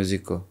नेपालमा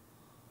म्युजिकको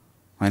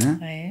होइन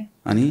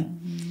अनि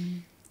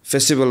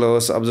फेस्टिभल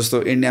होस् अब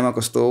जस्तो इन्डियामा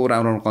कस्तो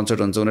राम्रो राम्रो कन्सर्ट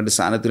हुन्छ उनीहरूले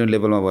सानोतिनो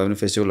लेभलमा भयो भने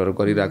फेस्टिभलहरू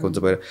गरिरहेको हुन्छ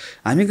भयो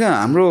हामी कहाँ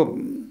हाम्रो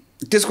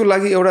त्यसको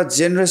लागि एउटा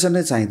जेनेरेसन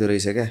नै चाहिँदो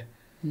रहेछ क्या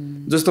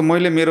जस्तो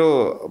मैले मेरो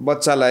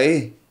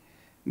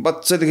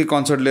बच्चादेखि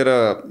कन्सर्ट लिएर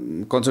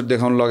कन्सर्ट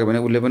देखाउनु लग्यो भने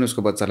उसले पनि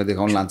उसको बच्चालाई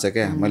देखाउनु लान्छ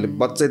क्या मैले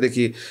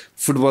बच्चैदेखि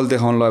फुटबल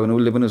देखाउनु लग्यो भने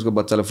उसले पनि उसको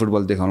बच्चालाई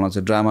फुटबल देखाउनु लान्छ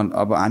ड्रामा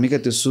अब हामी क्या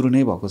त्यो सुरु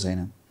नै भएको छैन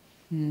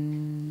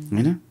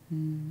होइन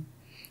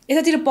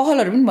यतातिर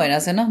पहलहरू पनि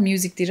भइरहेको छैन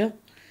म्युजिकतिर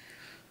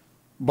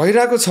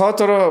भइरहेको छ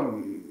तर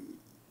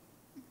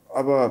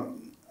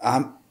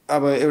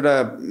अब एउटा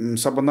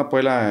सबभन्दा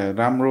पहिला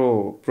राम्रो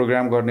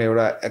प्रोग्राम गर्ने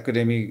एउटा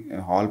एकाडेमिक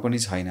हल पनि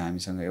छैन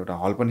हामीसँग एउटा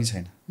हल पनि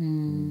छैन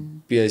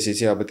पिआइसी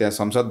चाहिँ अब त्यहाँ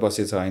संसद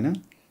बसेछ होइन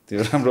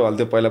त्यो राम्रो हल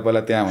थियो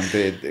पहिला त्यहाँ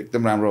हुन्थ्यो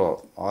एकदम राम्रो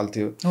हल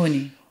थियो हो नि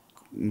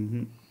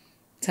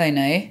छैन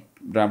है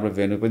राम्रो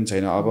भेन्यू पनि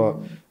छैन अब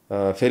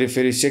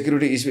फेरि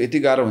सेक्युरिटी इस्यु यति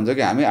गाह्रो हुन्छ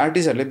कि हामी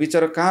आर्टिस्टहरूले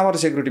बिचरा कहाँबाट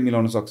सेक्युरिटी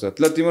मिलाउन सक्छ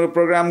ल तिम्रो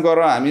प्रोग्राम गर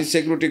हामी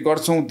सेक्युरिटी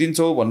गर्छौँ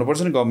दिन्छौँ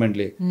भन्नुपर्छ नि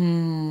गभर्मेन्टले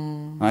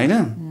होइन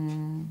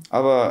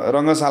अब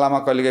रङ्गशालामा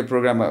कहिलेकाहीँ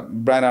प्रोग्राम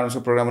ब्रायन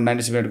आर्म्सको प्रोग्राम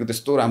 97 मिनटको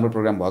त्यस्तो राम्रो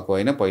प्रोग्राम भएको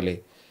होइन पहिले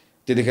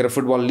त्यतिखेर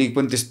फुटबल लिग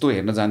पनि त्यस्तो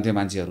हेर्न जान्थ्यो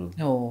मान्छेहरू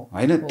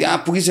होइन त्यहाँ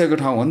पुगिसकेको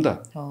ठाउँ हो नि त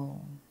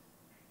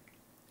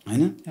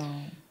होइन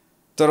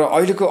तर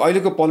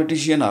अहिलेको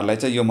पोलिटिसियनहरूलाई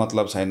चाहिँ यो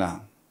मतलब छैन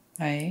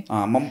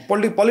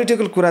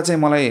पोलिटिकल कुरा चाहिँ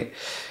मलाई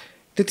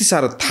त्यति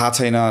साह्रो थाहा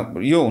छैन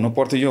यो हुनु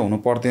पर्थ्यो यो हुनु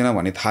पर्दैन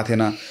भन्ने थाहा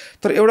थिएन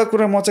तर एउटा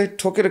कुरा म चाहिँ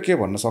ठोकेर के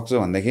भन्न सक्छु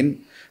भनेदेखि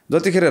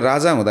जतिखेर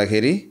राजा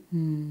हुँदाखेरि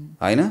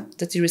होइन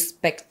त्यो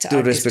रेस्पेक्ट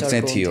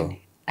चाहिँ थियो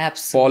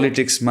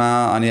पोलिटिक्समा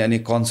अनि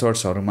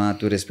कन्सर्ट्सहरूमा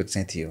त्यो रेस्पेक्ट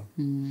चाहिँ थियो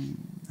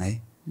है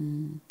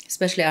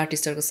स्पेशली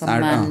आर्टिस्टहरूको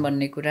सम्मान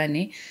भन्ने कुरा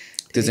नि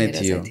त्यो चाहिँ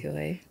थियो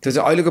त्यो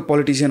चाहिँ अहिलेको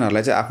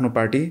पोलिटिसियनहरूलाई चाहिँ आफ्नो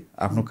पार्टी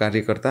आफ्नो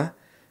कार्यकर्ता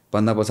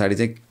भन्दा पछाडि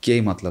चाहिँ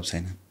केही मतलब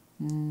छैन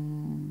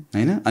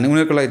होइन अनि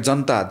उनीहरूको लागि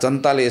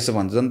जनताले यसो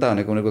भन्छ जनता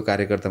भनेको उनीहरूको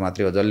कार्यकर्ता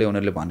मात्रै हो जसले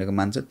उनीहरूले भनेको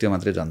मान्छ त्यो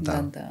मात्रै जनता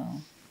हो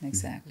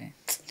exactly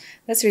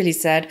that's really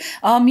sad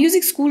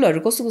music स्कुलहरू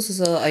कस्तो छ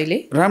अहिले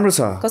राम्रो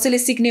छ कसैले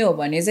सिक्ने हो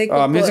भने चाहिँ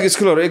म्युजिक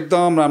स्कुलहरू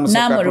एकदम राम्रो छ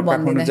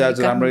काठमाडौँ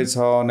ज्याज राम्रै छ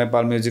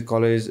नेपाल म्युजिक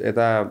कलेज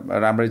यता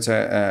राम्रै छ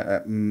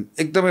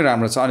एकदमै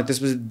राम्रो छ अनि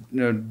त्यसपछि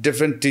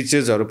डिफ्रेन्ट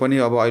टिचर्सहरू पनि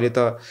अब अहिले त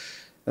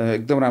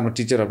एकदम राम्रो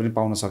टिचरहरू पनि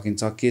पाउन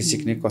सकिन्छ के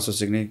सिक्ने कसो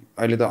सिक्ने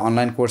अहिले त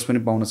अनलाइन कोर्स पनि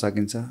पाउन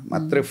सकिन्छ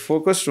मात्रै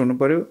फोकस्ड हुनु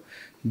पर्यो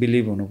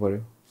बिलिभ हुनु पर्यो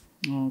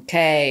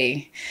okay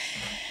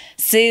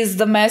says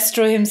the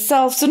maestro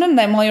himself सुन्नु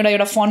न म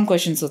एउटा फन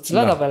क्वेसन सोध्छु ल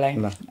तपाईँलाई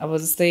अब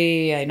जस्तै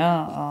होइन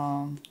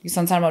यो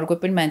संसारमा अरू कोही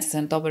पनि मान्छे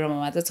छैन तपाईँहरूमा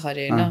मात्र छ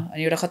अरे होइन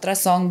अनि एउटा खतरा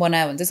सङ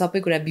बनायो भने चाहिँ सबै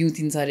कुरा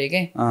बिउतिन्छ अरे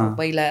के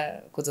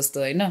पहिलाको जस्तो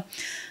होइन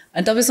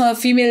अनि तपाईँसँग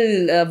फिमेल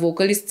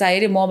भोकलिस्ट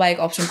चाहियो म बाहेक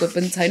अप्सन कोही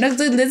पनि छैन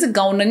जसले चाहिँ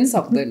गाउन नि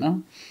सक्दैन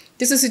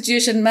त्यस्तो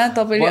सिचुएसनमा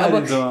तपाईँले अब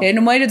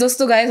हेर्नु मैले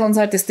जस्तो गाएँ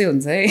संसार त्यस्तै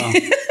हुन्छ है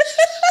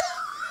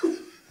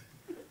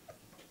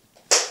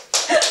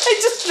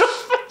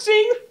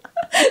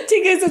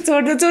ठिकै छ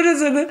छोड्नु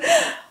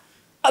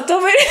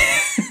तपाईँ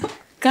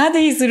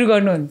कहाँदेखि सुरु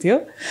गर्नुहुन्थ्यो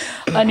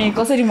अनि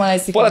कसरी मलाई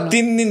सिकाउनु 3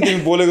 दिन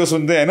तिमी बोलेको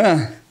सुन्दै हैन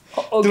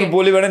त्यो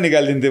बोलीबाट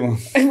निकालिदिन्थेँ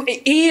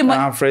म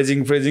फ्रेजिङ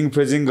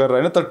गरेर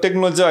होइन तर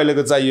टेक्नोलोजी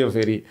अहिलेको चाहियो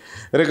फेरि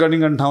रेकर्डिङ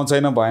गर्ने ठाउँ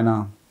छैन भएन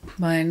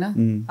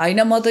होइन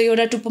म त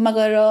एउटा टुप्पोमा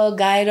गएर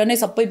गाएर नै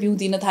सबै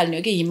बिउदिन थाल्ने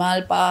हो कि हिमाल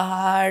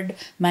पहाड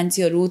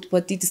मान्छेहरू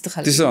उत्पत्ति त्यस्तो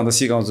खालको त्यसो भन्दा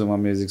सिकाउँछु म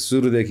म्युजिक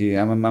सुरुदेखि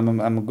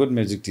I'm good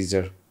music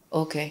teacher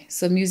okay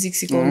so music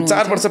सिकाउनु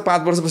 4 वर्ष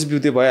 5 वर्षपछि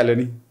बिउते भइहाल्यो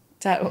नि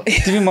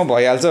तिमी म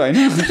भइहाल्छ होइन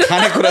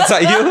खानेकुरा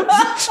चाहियो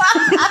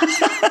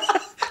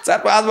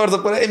 4-5 वर्ष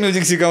पुरै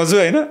म्युजिक सिकाउँछु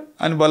होइन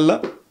अनि बल्ल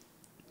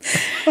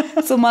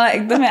सो मलाई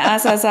एकदमै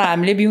आशा छ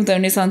हामीले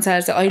बिउताउने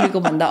संसार चाहिँ अहिलेको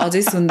भन्दा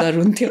अझै सुन्दर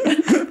हुन्थ्यो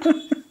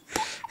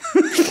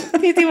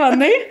त्यति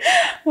भन्दै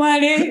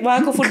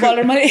उहाँको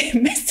फुटबलर मैले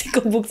मेस्सीको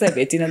बुक चाहिँ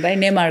भेटिनँ दाइ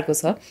नेमारको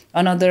छ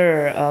अनदर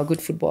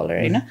गुड फुटबलर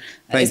होइन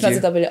यसमा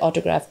चाहिँ तपाईँले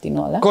अटोग्राफ दिनु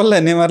होला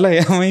कसलाई नेमारलाई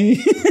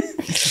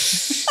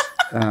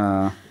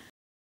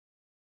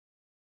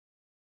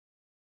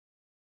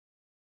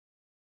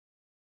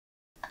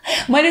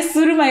मैले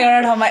सुरुमा एउटा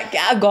ठाउँमा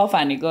क्या गफ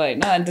हानेको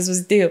होइन अनि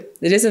त्यसपछि त्यो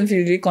रेसम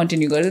फिल्डले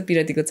कन्टिन्यू गरेर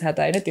पिरतीको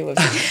छाता होइन त्यो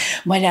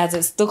मैले आज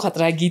यस्तो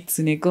खतरा गीत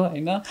सुनेको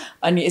होइन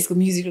अनि यसको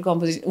म्युजिक र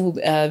कम्पोजिसन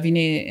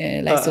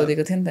विनयलाई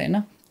सोधेको थियो नि त होइन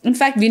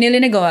इनफ्याक्ट विनयले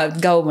नै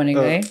गाऊ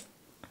भनेको है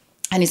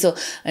अनि सो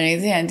अनि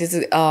त्यसो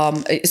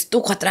यस्तो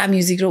खतरा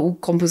म्युजिक र ऊ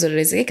कम्पोजर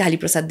रहेछ कि काली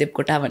प्रसाद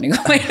देवकोटा भनेको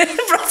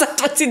प्रसाद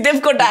पछि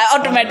देवकोटा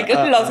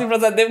अटोमेटिकली लक्ष्मी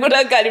प्रसाद देवकोटा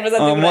काली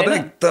प्रसाद देवकोटा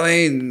एकदमै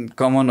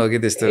कमन हो कि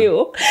त्यस्तो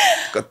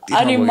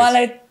अनि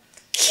मलाई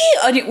के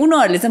अनि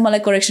उनीहरूले चाहिँ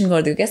मलाई करेक्सन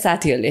गरिदियो क्या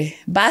साथीहरूले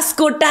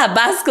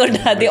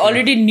Baskota they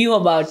already knew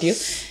about you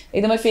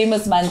एकदमै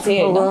फेमस मान्छे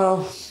होइन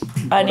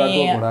अनि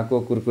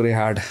कुरकुरे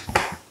हार्ड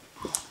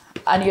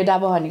अनि यो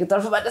डाबा हनीको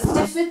तर्फबाट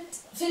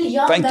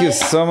thank you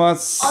so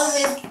much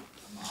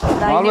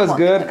always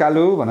good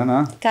कालु भन न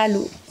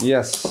कालु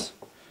यस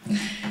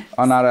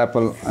अनार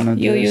एप्पल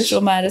यो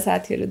सोमा आएर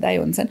साथीहरू दाइ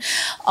हुन्छन्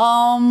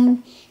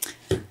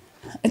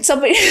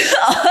सबै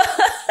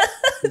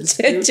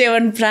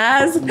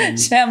च्यवनप्राश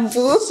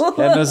स्याम्पू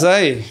हेर्नुहोस् है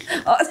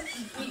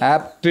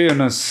ह्याप्पी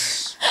हुनुहोस्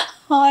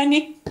अनि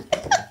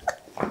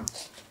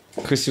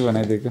खुसी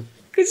बनाइदिएको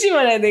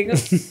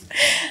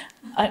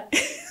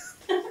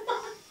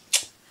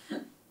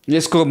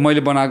यसको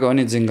मैले बनाएको हो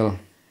नि जिङ्गल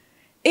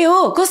ए हो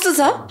कस्तो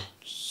छ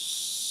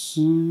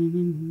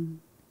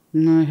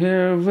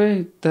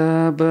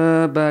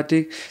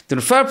बाटिक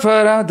तिम्रो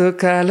फरफराउँदो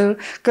कालो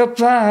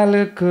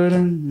कपालको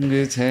रङ्ग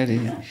छरी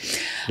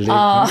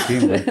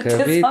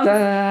कविता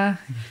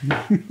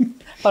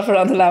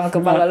फरफराउँदो लामो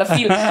कपालवाला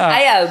फिल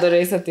आइहाल्दो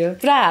रहेछ त्यो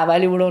पुरा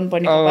हावाले उडाउनु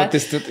पर्ने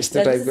त्यस्तो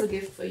टाइपको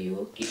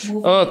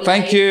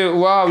थ्याङ्क यू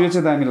वाउ यो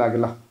चाहिँ दामी लाग्यो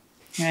ल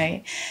है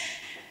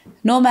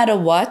no matter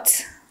what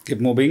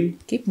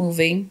keep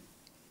moving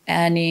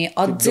अनि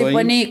अझै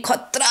पनि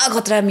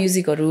खतरा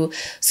म्युजिकहरू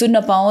सुन्न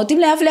पाऊँ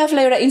तिमीले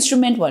आफूलाई एउटा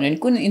इन्स्ट्रुमेन्ट भन्यो भने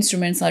कुन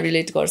इन्स्ट्रुमेन्टसँग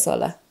रिलेट गर्छ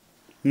होला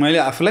मैले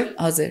आफूलाई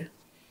हजुर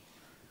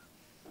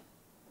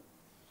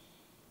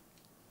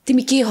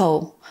तिमी के हौ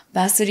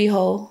बाँसुरी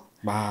हौ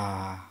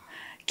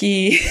कि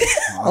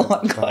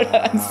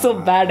सो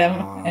ब्याड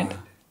मलाई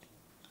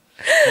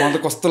त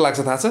कस्तो लाग्छ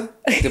थाहा छ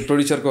त्यो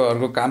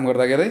प्रोड्युसरको काम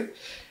गर्दाखेरि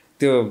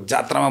त्यो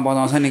जात्रामा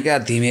बजाउँछ नि क्या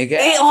धिमे क्या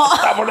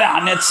यताबाट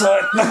हानेको छ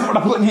यताबाट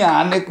पनि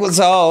हानेको छ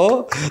हो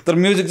तर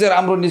म्युजिक चाहिँ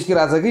राम्रो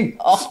निस्किरहेछ कि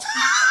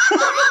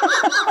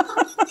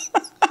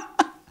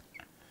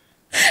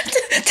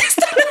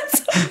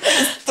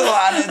त्यस्तो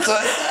हानेछ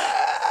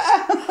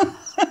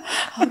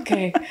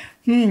okay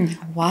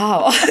wow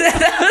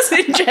that was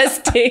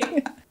interesting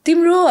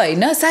तिम्रो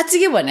होइन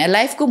साँच्चीकै भने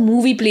लाइफको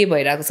मुभी प्ले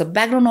भइरहेको छ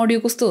ब्याकग्राउन्ड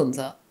अडियो कस्तो हुन्छ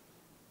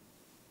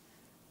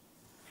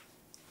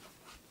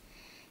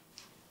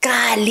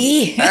Kali.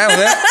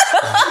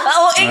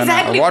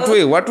 Exactly.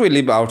 What we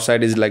live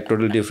outside is like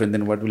totally different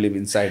than what we live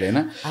inside, हैन?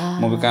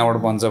 मुभी कहाँबाट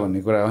बन्छ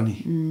भन्ने कुरा हो नि.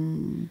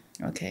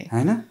 Okay.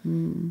 हैन?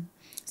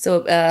 So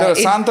तर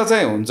शान्त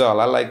चाहिँ हुन्छ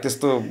होला लाइक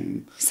त्यस्तो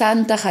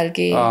शान्त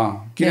खालके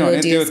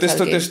किनभने त्यो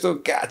त्यस्तो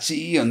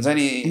क्याची हुन्छ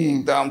नि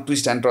एकदम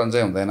ट्विस्ट एन्ड टर्न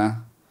चाहिँ हुँदैन.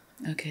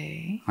 ओके.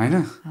 हैन?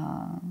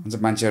 हुन्छ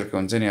मान्छेहरुको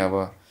हुन्छ नि अब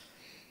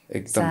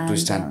एकदम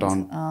ट्विस्ट एन्ड टर्न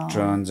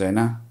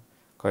हैन?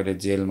 कहिले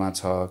जेलमा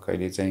छ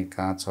कहिले चाहिँ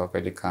कहाँ छ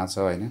कहिले कहाँ छ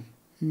हैन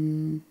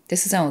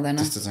त्यस्तो चाहिँ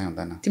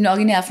हुँदैन तिमीले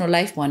अघि नै आफ्नो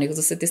लाइफ भनेको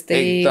जस्तो त्यस्तै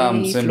एकदम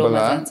सिम्पल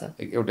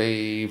एउटै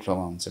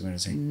फ्लोमा हुन्छ मेरो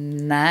चाहिँ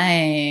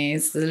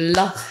नाइस ल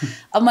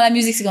अब मलाई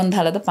म्युजिक सिकाउन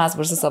थाल्यो त 5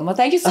 वर्षसम्म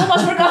thank you so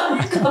much for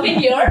coming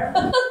here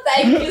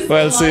thank you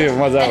well C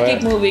मजा भयो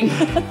कीप मुभिङ